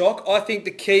agree with Chock. I think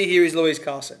the key here is Louise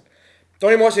Carson.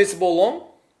 Donnie Morrison hits the ball long,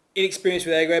 inexperienced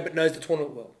with A-grade, but knows the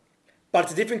tournament well. But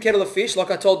it's a different kettle of fish,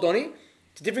 like I told Donnie.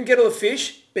 It's a different kettle of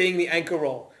fish being the anchor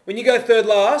role. When you go third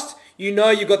last, you know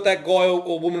you've got that guy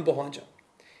or woman behind you.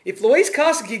 If Louise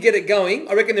Carson can get it going,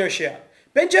 I reckon they're a shout.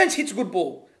 Ben Jones hits a good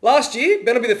ball. Last year,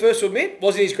 Ben will be the first to admit,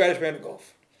 wasn't his greatest round of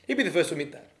golf. He'd be the first to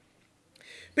admit that.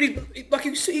 But he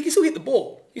can still hit the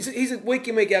ball. He's a week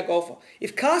in, week out golfer.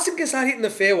 If Carson can start hitting the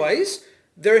fairways,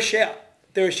 they're a shout.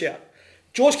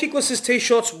 George Kickless's tee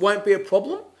shots won't be a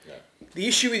problem. Yeah. The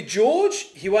issue with George,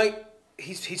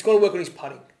 he's got to work on his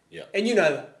putting. Yeah. And you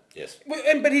know that. Yes.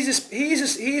 But he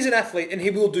is an athlete, and he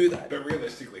will do that. But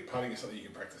realistically, putting is something you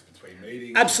can practice between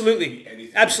meetings. Absolutely.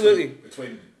 Anything. Absolutely.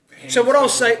 Between So what I'll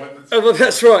say,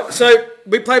 that's right. So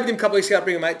we played with him a couple of weeks ago at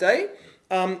Bring a Mate Day.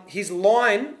 His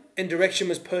line and direction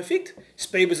was perfect.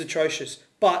 Speed was atrocious,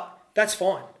 but that's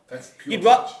fine. That's pure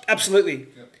touch. Absolutely.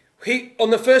 Yep. He on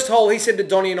the first hole, he said to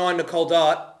Donnie and I, Nicole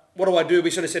Dart, "What do I do?"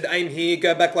 We sort of said, "Aim here,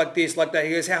 go back like this, like that."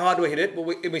 He goes, "How hard do I hit it?" Well,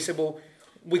 we said, "Well,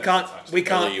 we can't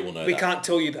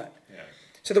tell you that." Yeah.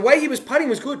 So the way he was putting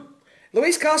was good.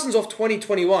 Louise Carson's off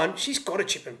 2021. She's got to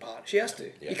chip and putt. She has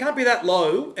to. Yeah. You can't be that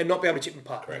low and not be able to chip and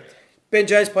putt. Correct. Ben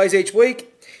Jones plays each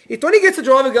week. If Donnie gets the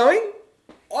driver going,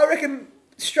 I reckon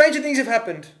stranger things have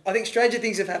happened. I think stranger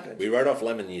things have happened. We wrote off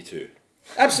Lemon year 2.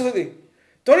 Absolutely.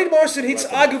 Donnie Morrison hits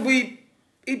arguably...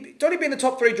 Donnie being the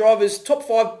top 3 drivers, top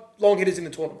 5 long hitters in the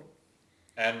tournament.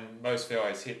 And most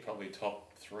fairways hit probably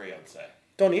top 3, I'd say.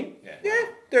 Donnie? Yeah.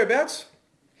 Thereabouts.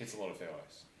 Hits a lot of fairways.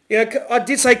 Yeah, I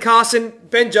did say Carson.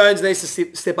 Ben Jones needs to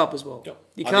step up as well. Yep.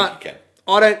 You I can't. think he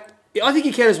can. I think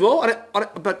he can as well.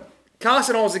 But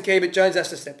Carson holds the key, but Jones has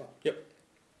to step up. Yep.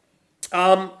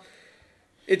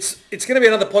 It's going to be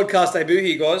another podcast debut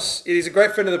here, guys. It is a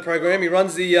great friend of the program. He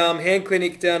runs the hand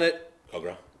clinic down at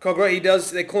Cogra. He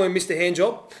does. They call him Mr.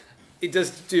 Handjob. He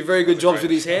does do very good jobs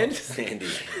with his hand.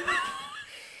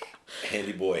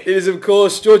 Handy boy. It is, of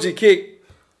course, Georgie Kick.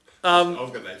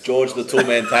 George the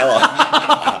Toolman Taylor.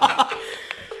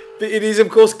 It is, of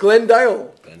course, Glenn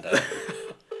Dale.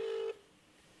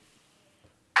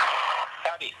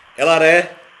 Howdy. Hello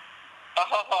there.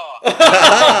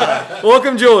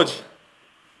 Welcome, George.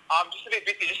 I'm just a bit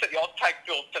busy just at the Oztag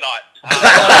field tonight.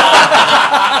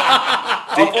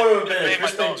 I thought it would be a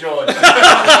Christian George.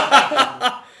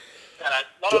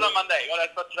 Not on a Monday.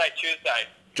 Not today, Tuesday.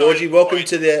 Georgie, welcome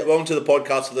to the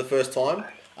podcast for the first time.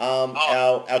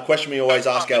 Our question we always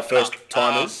ask our first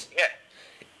timers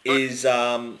is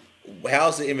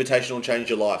how's the Invitational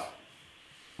changed your life?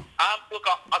 Look,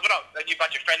 I've got a new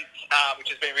bunch of friends, which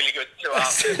has been really good.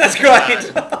 That's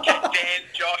great. Dan,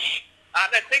 Josh,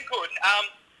 that's been good.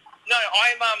 No,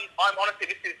 I'm honestly,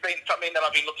 this has been something that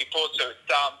I've been looking forward to.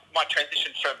 It's my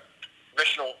transition from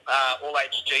professional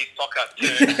all-age G soccer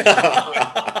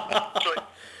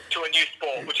to a new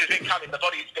sport, which has been coming. The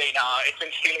body's been it's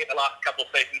been feeling it the last couple of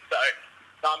seasons. So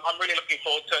I'm really looking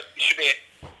forward to it. It should be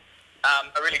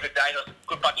a really good day. There's a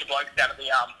good bunch of blokes down at the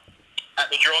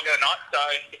draw the other night, so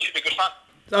it should be good fun.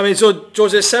 I mean, so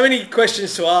George, there's so many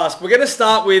questions to ask. We're going to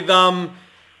start with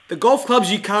the golf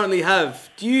clubs you currently have.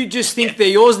 Do you just think they're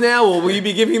yours now, or will you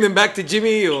be giving them back to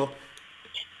Jimmy? Or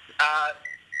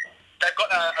they've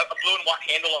got a blue and white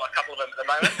handle on a couple of them at the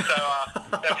moment. So,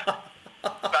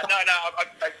 but no,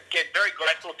 I get very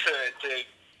grateful to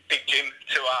Big Jim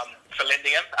for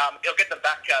lending them. He'll get them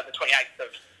back the 28th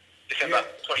of December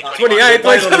 2021. 28th,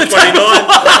 like on the 29th.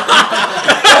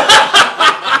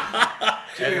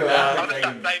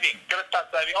 Gotta start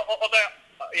saving. Although,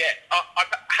 I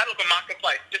had a look at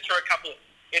Marketplace just for a couple,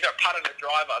 either a putter and a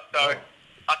driver. So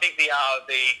I think the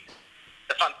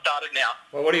fun started now.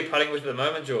 Well, what are you putting with at the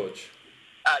moment, George?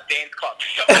 Dan's club.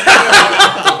 So,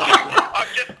 I'm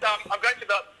going to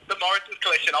the Morrison's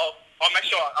collection. I'll make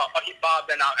sure I'll hit Barb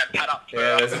and pad up.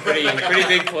 Yeah, there's a pretty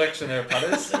big collection there of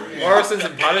putters. Morrison's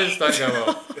and putters don't go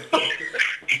well.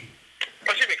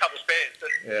 There should be a couple of spares.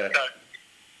 Yeah. So.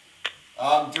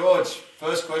 George,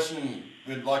 first question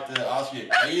we'd like to ask you: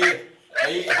 Are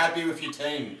you happy with your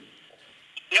team?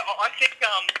 Yeah, I think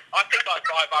I've hit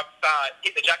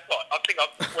the jackpot. I think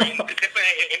we're definitely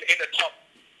in the top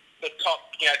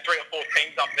 3 or 4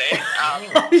 teams up there.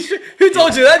 Who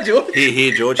told you that, George?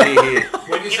 Here, George, here.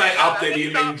 When you say up there, do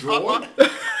you mean drawn? I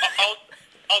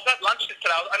was at lunch today,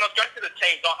 and I was going through the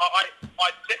teams. I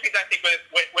definitely don't think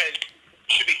we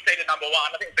should be seated number 1.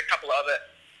 I think there's a couple of other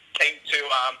teams too.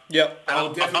 Yep.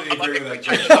 I'll definitely agree with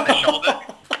that. On the shoulder.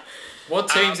 What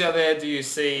teams out there do you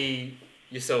see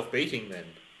yourself beating then?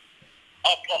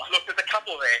 Oh, look, there's a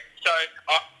couple there. So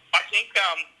I think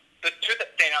the 2 that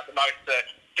stand out the most are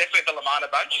definitely the Lamana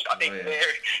bunch. I think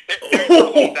they're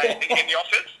in the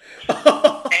office.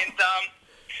 And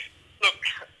look,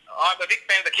 I'm a big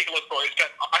fan of the Kickless boys, but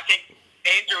I think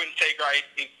Andrew in C-grade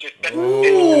is just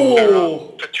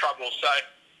for trouble. So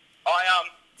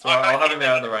I'll have him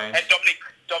out of the range. And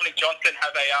Dominic Johnson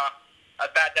have a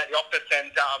bad day at the office,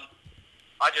 and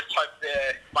I just hope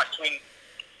they might swing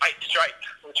 8 straight,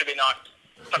 which would be nice.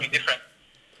 Something different.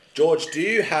 George, do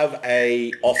you have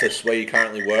a office where you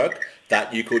currently work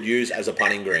that you could use as a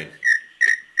putting green?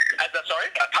 A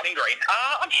putting green.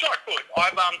 I'm sure I could.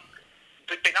 I've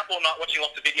been up all night watching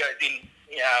lots of videos and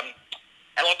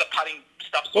lots of putting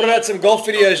stuff. What about some golf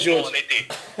videos, George? Golf videos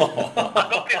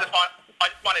are fine. I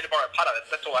just might need to borrow a putter.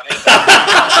 That's all I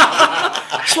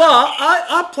need. Swar,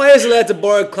 are players allowed to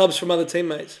borrow clubs from other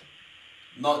teammates?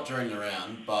 Not during the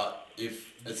round, but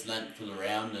if it's lent for the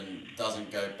round and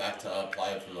doesn't go back to our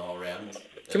player for the whole round.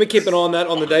 Can we keep an eye on that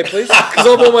on the day, please? Because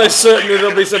I'm almost certain that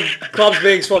there'll be some clubs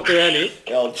being swapped around here.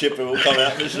 The old chipper will come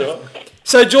out for sure.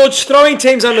 So, George, throwing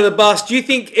teams under the bus, do you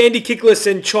think Andy Kickless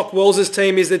and Chock Wells'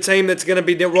 team is the team that's going to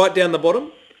be right down the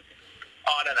bottom?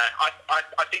 I don't know.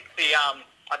 I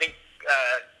think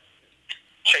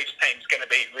Chiefs team's going to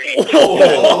be really...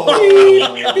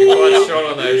 You're quite short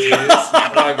on those years.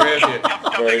 I agree with you.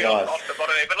 Very nice. Off the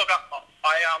bottom there. But look,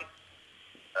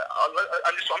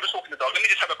 I'm just walking the dog. Let me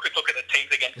just have a quick look at the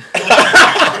teams again.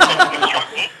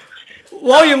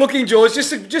 While you're looking, George,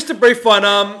 just a brief one.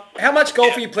 How much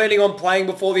golf are you planning on playing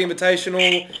before the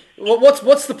Invitational?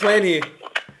 What's the plan here?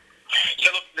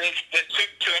 So look, there's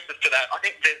two answers to that. I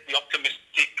think there's the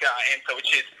optimistic answer,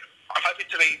 which is I'm hoping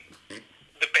to be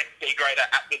the best B-grader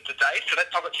at the day. So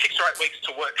that's I've got 6 or 8 weeks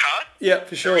to work hard. Yeah,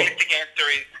 for sure. The realistic answer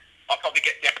is I'll probably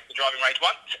get down to the driving range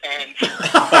once, and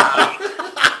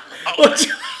I'll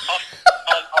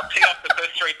tee off the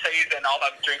first 3 tees, and I'll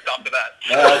have drinks after that.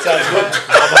 That sounds good.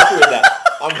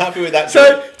 I'm happy with that.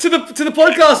 So to the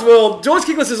podcast world, George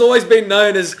Kickless has always been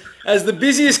known as the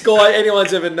busiest guy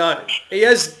anyone's ever known. He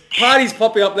has parties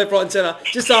popping up left, right, and centre.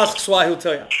 Just ask Swai, he'll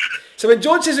tell you. So when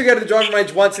George says we go to the driving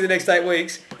range once in the next 8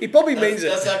 weeks, he probably means it.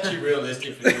 That's actually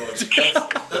realistic for George.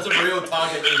 That's a real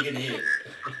target that you can hit.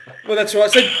 Well, that's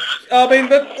right. So, I mean,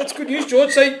 that's good news,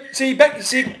 George. So you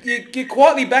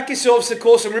quietly back yourselves to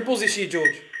cause some ripples this year,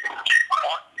 George.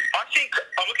 I think,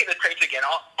 I'm looking at the teams again,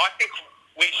 I think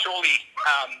we surely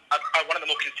are one of the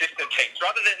more consistent teams.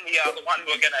 Rather than the one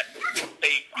who are going to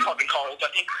be hot and cold,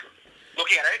 I think,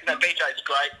 looking at it, BJ's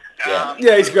great.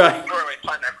 Yeah, he's great. Where are we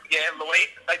playing them? Yeah, Louise.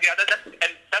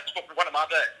 That's one of my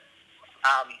other,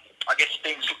 I guess,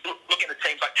 things. Looking at the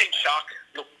teams, like Team Shark,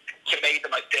 look, to me, the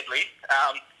most deadly.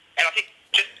 And I think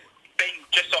being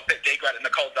just off that D grade in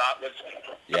Nicole Dart was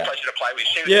a pleasure to play with.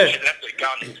 She's an absolute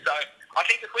gun. So I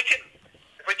think if we can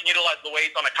utilise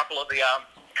Louise on a couple of the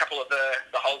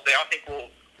holes there, I think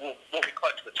we'll be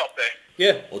close to the top there.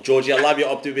 Yeah. Well, Georgie, I love your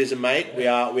optimism, mate. We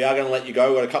are going to let you go.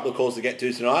 We've got a couple of calls to get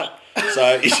to tonight.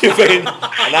 So you've been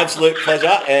an absolute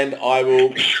pleasure, and I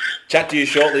will chat to you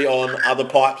shortly on other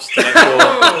pipes to make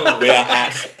sure we are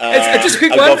at. It's just a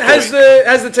quick a one. golf Has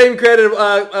course. the team created a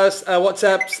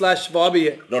WhatsApp / Viber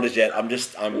yet? Not as yet. I've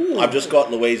just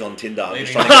got Louise on Tinder. I'm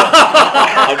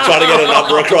trying to get a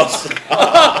number across.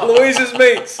 Louise's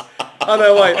meets. Oh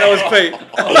no, wait, that was Pete.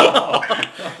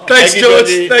 Thanks, Thank you, George.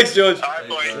 Georgie. Thanks, George. All right,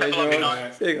 boys. Have a lovely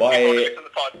night. There you go. Bye. Listen to the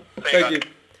pod. See you Thank guys. you.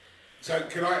 So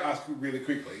can I ask really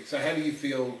quickly? So how do you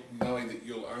feel knowing that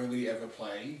you'll only ever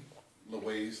play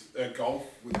golf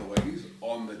with Louise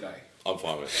on the day? I'm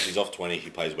fine with it. He's off 20. He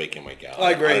plays week in, week out.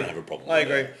 I agree. I don't have a problem. I with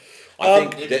agree. it. I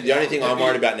think the only thing I'm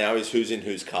worried about now is who's in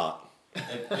whose cart.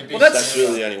 Well, that's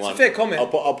really the only one. a fair comment.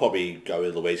 I'll probably go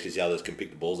with Louise because the others can pick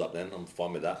the balls up. Then I'm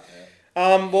fine with that.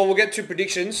 Well, we'll get to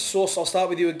predictions. Source, I'll start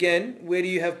with you again. Where do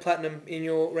you have Platinum in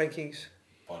your rankings?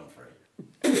 Bottom 3.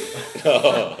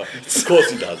 Of course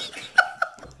he does.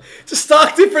 It's a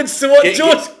stark difference to what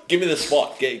George... Give me the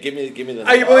spot. Give me the.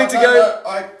 Are you willing to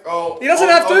go... He doesn't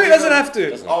have to. He doesn't have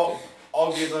to.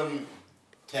 I'll give them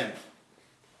 10th.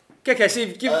 Okay, so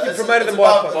you've promoted them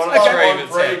above, by it's points. above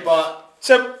Okay. bottom 3, but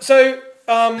So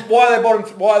why are they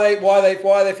bottom?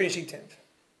 Why are they finishing 10th?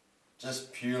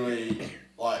 just purely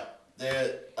like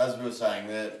they're, as we were saying,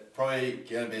 they're probably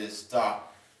going to be the stark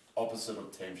opposite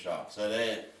of Team Shark. So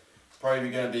they're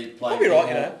probably going to be playing Probably right,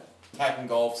 you know. attacking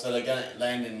golf. So they're going to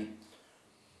land in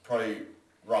probably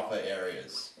rougher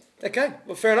areas. Okay,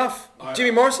 well, fair enough.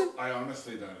 Jimmy Morrison? I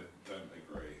honestly don't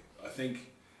agree. I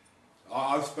think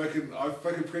I've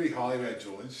spoken pretty highly about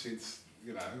George since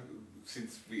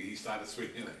he started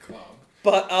swinging at club.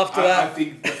 But after I that...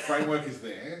 think the framework is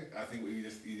there. I think you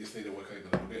just need to work on it a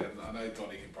little bit. And I know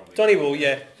Donny can probably. Donny will,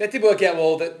 yeah. That did work out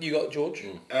well that you got George.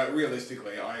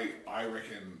 Realistically, I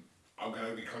reckon I'm going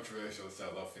to be controversial and say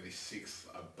they'll finish 6th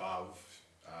above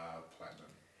Platinum.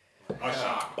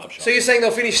 Shark. So you're saying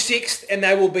they'll finish 6th and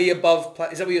they will be above...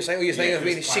 Is that what you're saying? Or you're saying they'll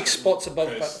finish 6 Platinum- spots above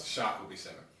because Platinum? Shark will be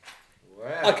 7.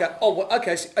 Wow. Okay. Oh, well,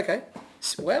 okay. Okay.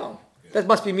 Wow. That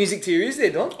must be music to your ears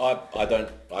there, Don. I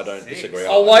don't disagree.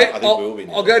 I'll wait. I think we will be.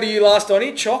 I'll go to you last,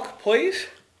 Donny. Chalk, please.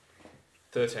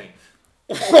 13th.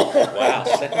 Wow,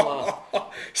 second last.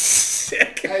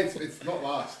 Second. Hey, it's not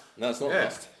last. No, it's not Yeah,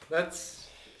 last. that's...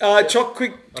 Chalk,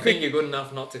 quick. I think you're good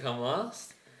enough not to come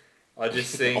last. I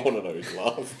just I think... want to know who's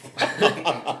last.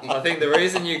 I think the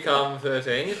reason you come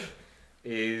 13th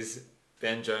is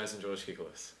Ben Jones and George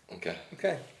Kickless. Okay.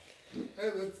 Okay.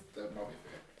 That might be fair.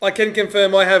 I can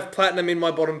confirm I have Platinum in my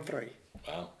bottom 3.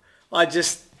 Wow. I have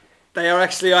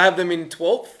them in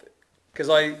 12th because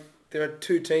there are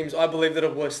 2 teams I believe that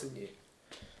are worse than you.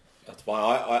 That's fine.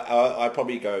 I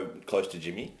probably go close to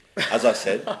Jimmy. As I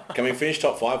said, can we finish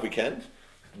top 5? We can.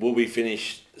 Will we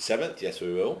finish 7th? Yes,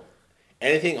 we will.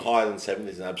 Anything higher than 7th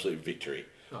is an absolute victory.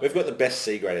 We've got the best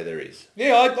C grader there is.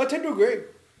 Yeah, I tend to agree.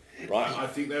 Right. I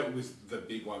think that was the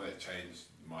big one that changed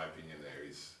my opinion there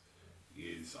is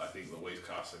I think Louise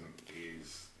Carson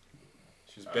is...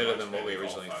 She's better than what we better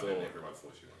originally golfer thought. than everyone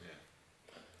thought she was.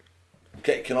 Yeah.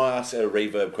 Okay, can I ask a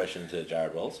reverb question to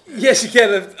Jared Wells? Yes, you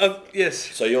can. Yes.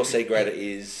 So your C grader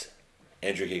is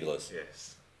Andrew Kiglis.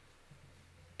 Yes.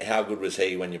 How good was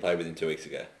he when you played with him 2 weeks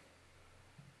ago?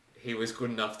 He was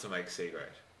good enough to make C grade.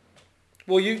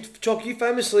 Well, Chalk, you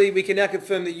famously, we can now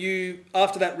confirm that you,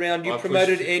 after that round, you I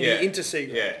promoted pushed- Andy yeah. into C.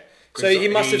 Yeah. So he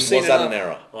must have seen Was that enough. an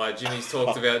error? Like Jimmy's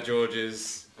talked about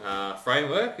George's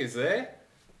framework is there.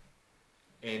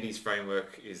 Andy's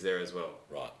framework is there as well.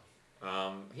 Right.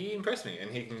 He impressed me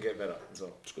and he can get better as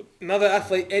well. It's good. Another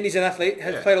athlete, Andy's an athlete,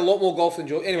 has Yeah. played a lot more golf than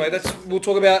George. Anyway, we'll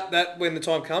talk about that when the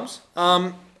time comes.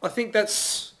 I think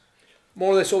that's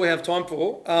more or less all we have time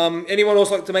for. Anyone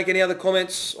else like to make any other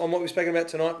comments on what we've spoken about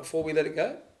tonight before we let it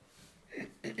go?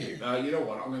 You know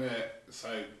what? I'm gonna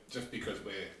say just because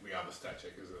we are the stat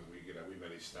checkers and we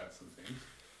manage stats and things.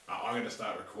 I'm gonna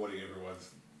start recording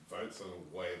everyone's votes on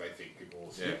where they think people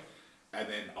will sit, and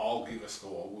then I'll give a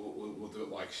score. We'll do it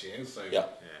like shares. So Yeah.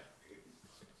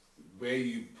 where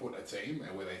you put a team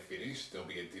and where they finish, there'll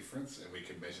be a difference, and we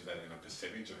can measure that in a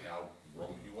percentage of how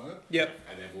wrong you were. Yep.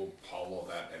 And then we'll poll all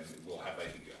that, and we'll have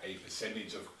a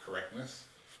percentage of correctness.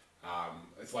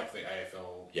 It's like the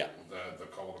AFL, Yeah. the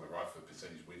column on the right for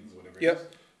percentage wins, whatever it Yep.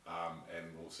 is. And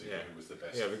we'll see who was the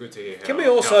best. Yeah, it'd be good to hear Can how, we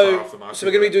how also, far off the mark so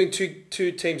we're going to be doing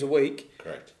two teams a week.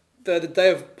 Correct. The day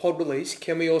of pod release,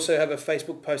 can we also have a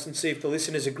Facebook post and see if the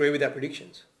listeners agree with our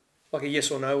predictions? Like a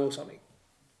yes or no or something.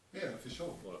 Yeah, for sure.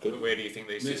 Where do you think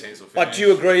these two teams will finish? Like, do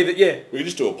you agree that, yeah. We can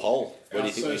just do a poll. Where do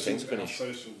you think Our these things will our finish?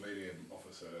 social media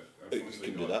officer, You unfortunately,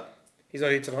 can do not that. He's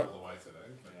not here tonight. all the way today.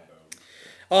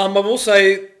 But, I will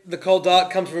say the cold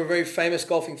dart comes from a very famous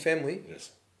golfing family.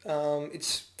 Yes.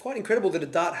 It's quite incredible that a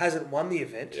dart hasn't won the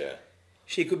event. Yeah.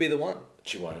 She could be the one.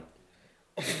 She won't.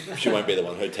 She won't be the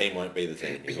one. Her team won't be the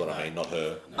team, is what I mean, not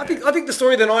her. I think the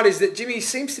story of the night is that Jimmy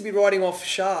seems to be riding off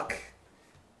Shark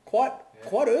quite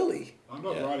early. I'm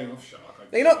not riding off Shark.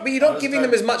 You're not giving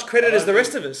them as much credit as the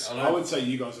rest of us. I would say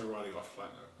you guys are riding off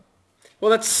Platinum. Well,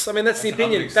 that's the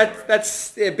opinion.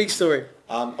 That's a big story.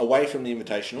 Away from the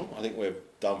Invitational, I think we're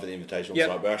done for the Invitational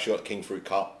side. We've actually got King Fruit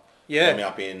Cup coming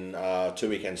up in 2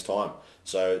 weekends' time.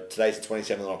 So today's the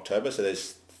 27th of October, so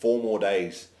there's 4 more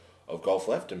days of golf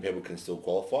left and people can still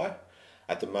qualify.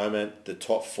 At the moment, the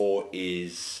top 4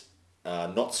 is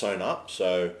not sewn up.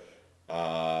 So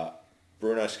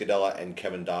Bruno Scadella and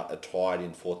Kevin Dart are tied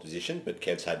in 4th position, but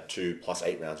Kev's had 2 plus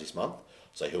 8 rounds this month,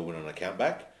 so he'll win on a count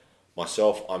back.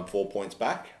 Myself, I'm 4 points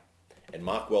back, and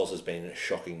Mark Wells has been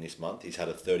shocking this month. He's had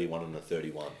a 31 and a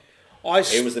 31.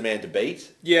 He was the man to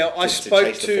beat. Yeah, I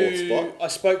spoke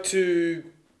to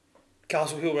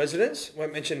Castle Hill residents.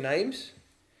 Won't mention names.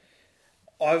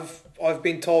 I've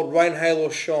been told rain, hail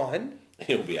or shine.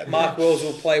 He'll be at Mark Wells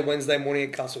will play Wednesday morning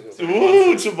at Castle Hill.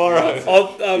 Ooh, tomorrow.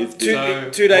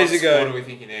 2 days ago. What do we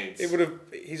think he needs?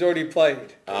 He's already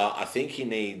played. I think he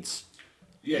needs.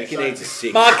 Yeah, he needs a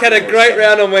 6. Mark had a great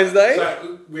round on Wednesday.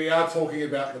 So we are talking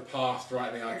about the past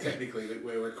right now. Technically,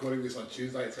 we're recording this on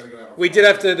Tuesday. It's going to go out on We Friday. did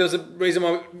have to. There was a reason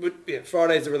why.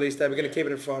 Friday's the release day. We're going to keep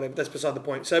it on Friday, but that's beside the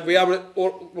point. So we are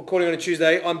recording on a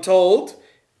Tuesday. I'm told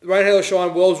rain, hail or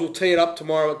shine, Wells will tee it up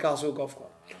tomorrow at Castle Hill Golf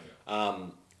Club.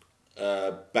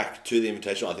 Back to the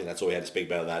Invitational, I think that's all we had to speak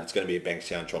about that. It's going to be at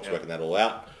Bankstown. Chalk's working that all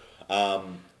out.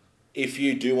 If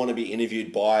you do want to be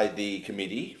interviewed by the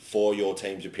committee for your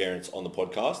team's appearance on the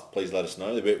podcast, please let us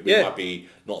know. We might be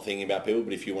not thinking about people,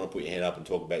 but if you want to put your hand up and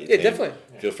talk about your team, definitely.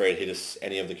 Feel free to hit us,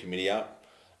 any of the committee up.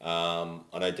 I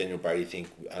know Daniel Brady,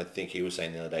 I think he was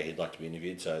saying the other day he'd like to be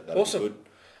interviewed, so that'll be good.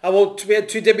 Well, we had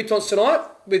 2 debutants tonight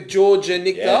with George and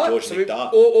Nick Dart. George and Nick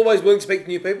Dart. Always willing to speak to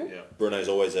new people. Yeah. Bruno's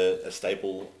always a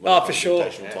staple when it comes for to sure.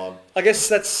 Invitational time. I guess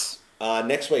that's...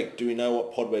 Next week, do we know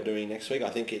what pod we're doing next week? I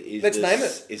think it is... Let's name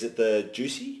it. Is it the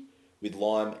Juicy with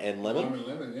lime and lemon? Lime and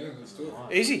lemon, yeah, let's do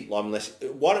it. Easy. Lime and less.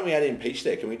 Why don't we add in peach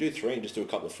there? Can we do 3 and just do a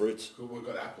couple of fruits? Cool, we've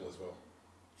got apple as well.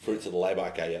 Fruits of the labour.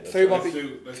 Okay, yeah. That's 3 right.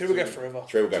 will go forever.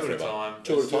 3 will go 2 at a forever. time.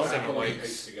 2 at a time. 7 Apple and weeks.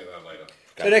 peach together later.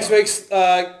 So next week's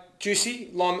Juicy,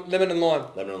 lemon and lime.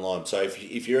 Lemon and lime. So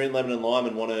if you're in lemon and lime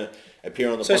and want to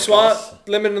appear on the So podcast... Swart,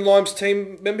 Lemon and Lime's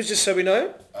team members, just so we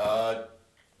know.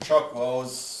 Chock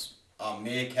Wells,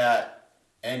 Meerkat,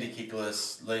 Andy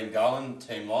Kickless, Liam Garland,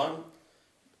 Team Lime,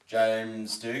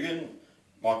 James Dugan,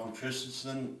 Michael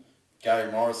Christensen,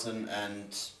 Gary Morrison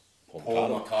and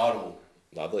Paul McArdle.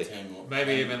 Lovely.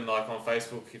 Maybe even like on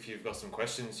Facebook, if you've got some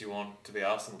questions you want to be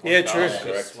asked on the podcast, Yeah, true. just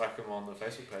Correct. whack them on the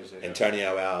Facebook page there.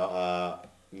 Antonio, our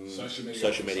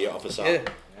social media officer, Yeah.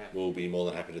 will be more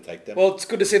than happy to take them. Well, it's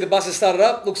good to see the bus has started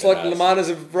up. Looks like the Lamanas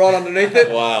are right underneath it.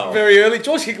 Wow. Very early.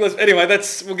 George Hickless. Anyway, that's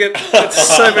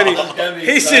so many.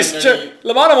 He's just...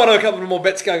 Lamana wanted a couple more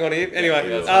bets going on here. Anyway,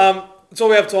 that's all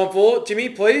we have time for. Jimmy,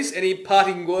 please, any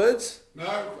parting words? No,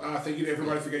 thank you to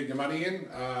everybody for getting your money in.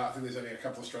 I think there's only a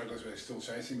couple of stragglers we're still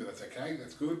chasing, but that's okay.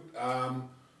 That's good. And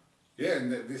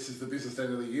this is the business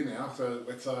end of the year now, so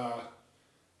let's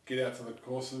get out to the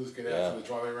courses, get out to the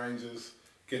driving ranges,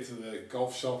 get to the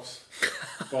golf shops,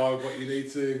 buy what you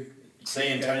need to. See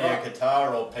Antonio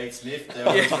Qatar or Pete Smith, they're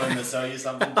always willing to sell you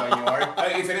something, don't you worry.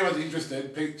 Hey, if anyone's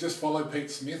interested, just follow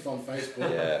Pete Smith on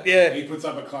Facebook. Yeah. He puts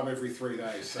up a club every 3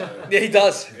 days. So. Yeah, he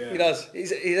does. Yeah. He does.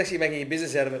 He's actually making a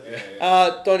business out of it.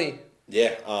 Yeah. Donnie.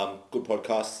 Yeah, good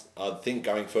podcast. I think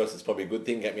going first is probably a good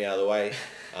thing. Get me out of the way.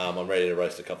 I'm ready to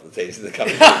roast a couple of teams in the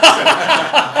coming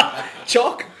weeks.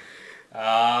 Chock.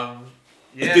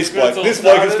 Yeah, this bloke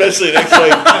started. especially next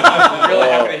week. I'm really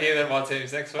happy to hear that my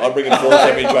team's next week. I'm bringing 4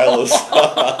 semi-trailers.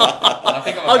 I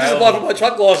think I'll just apply for my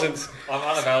truck license. I'm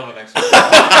unavailable next week.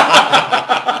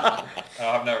 I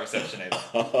have no reception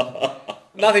either.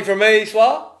 Nothing from me,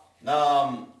 Swar.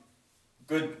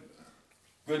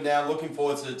 Good now. Looking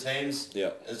forward to the teams.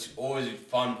 Yeah. It's always a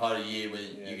fun part of the year where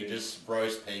you can just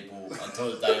roast people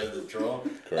until the day of the draw.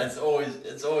 Correct. It's always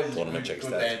Tournament good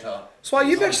check banter. Swar,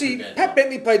 you've It's actually... good banter. Pat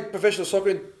Bentley played professional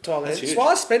soccer in Thailand. That's huge.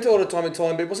 Swar spent a lot of time in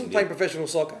Thailand, but he wasn't playing professional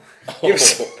soccer. He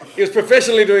was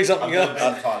professionally doing something I've else.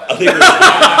 never been to Thailand.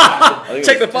 I think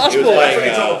Check the he was passport.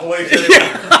 playing, Tell the police.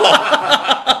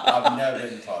 I've never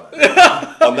been to Thailand.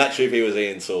 on that trip, he was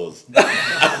Ian Soars.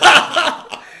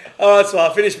 All right,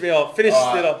 Swar, finish me off. Finish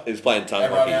All right. it off. He was playing tongue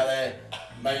Everyone hockey. out there,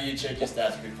 maybe you check your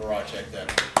stats before I check them.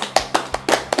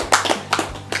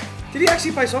 Did he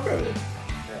actually play soccer over there?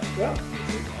 Yeah. Wow.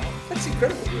 That's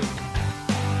incredible.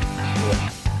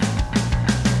 Yeah.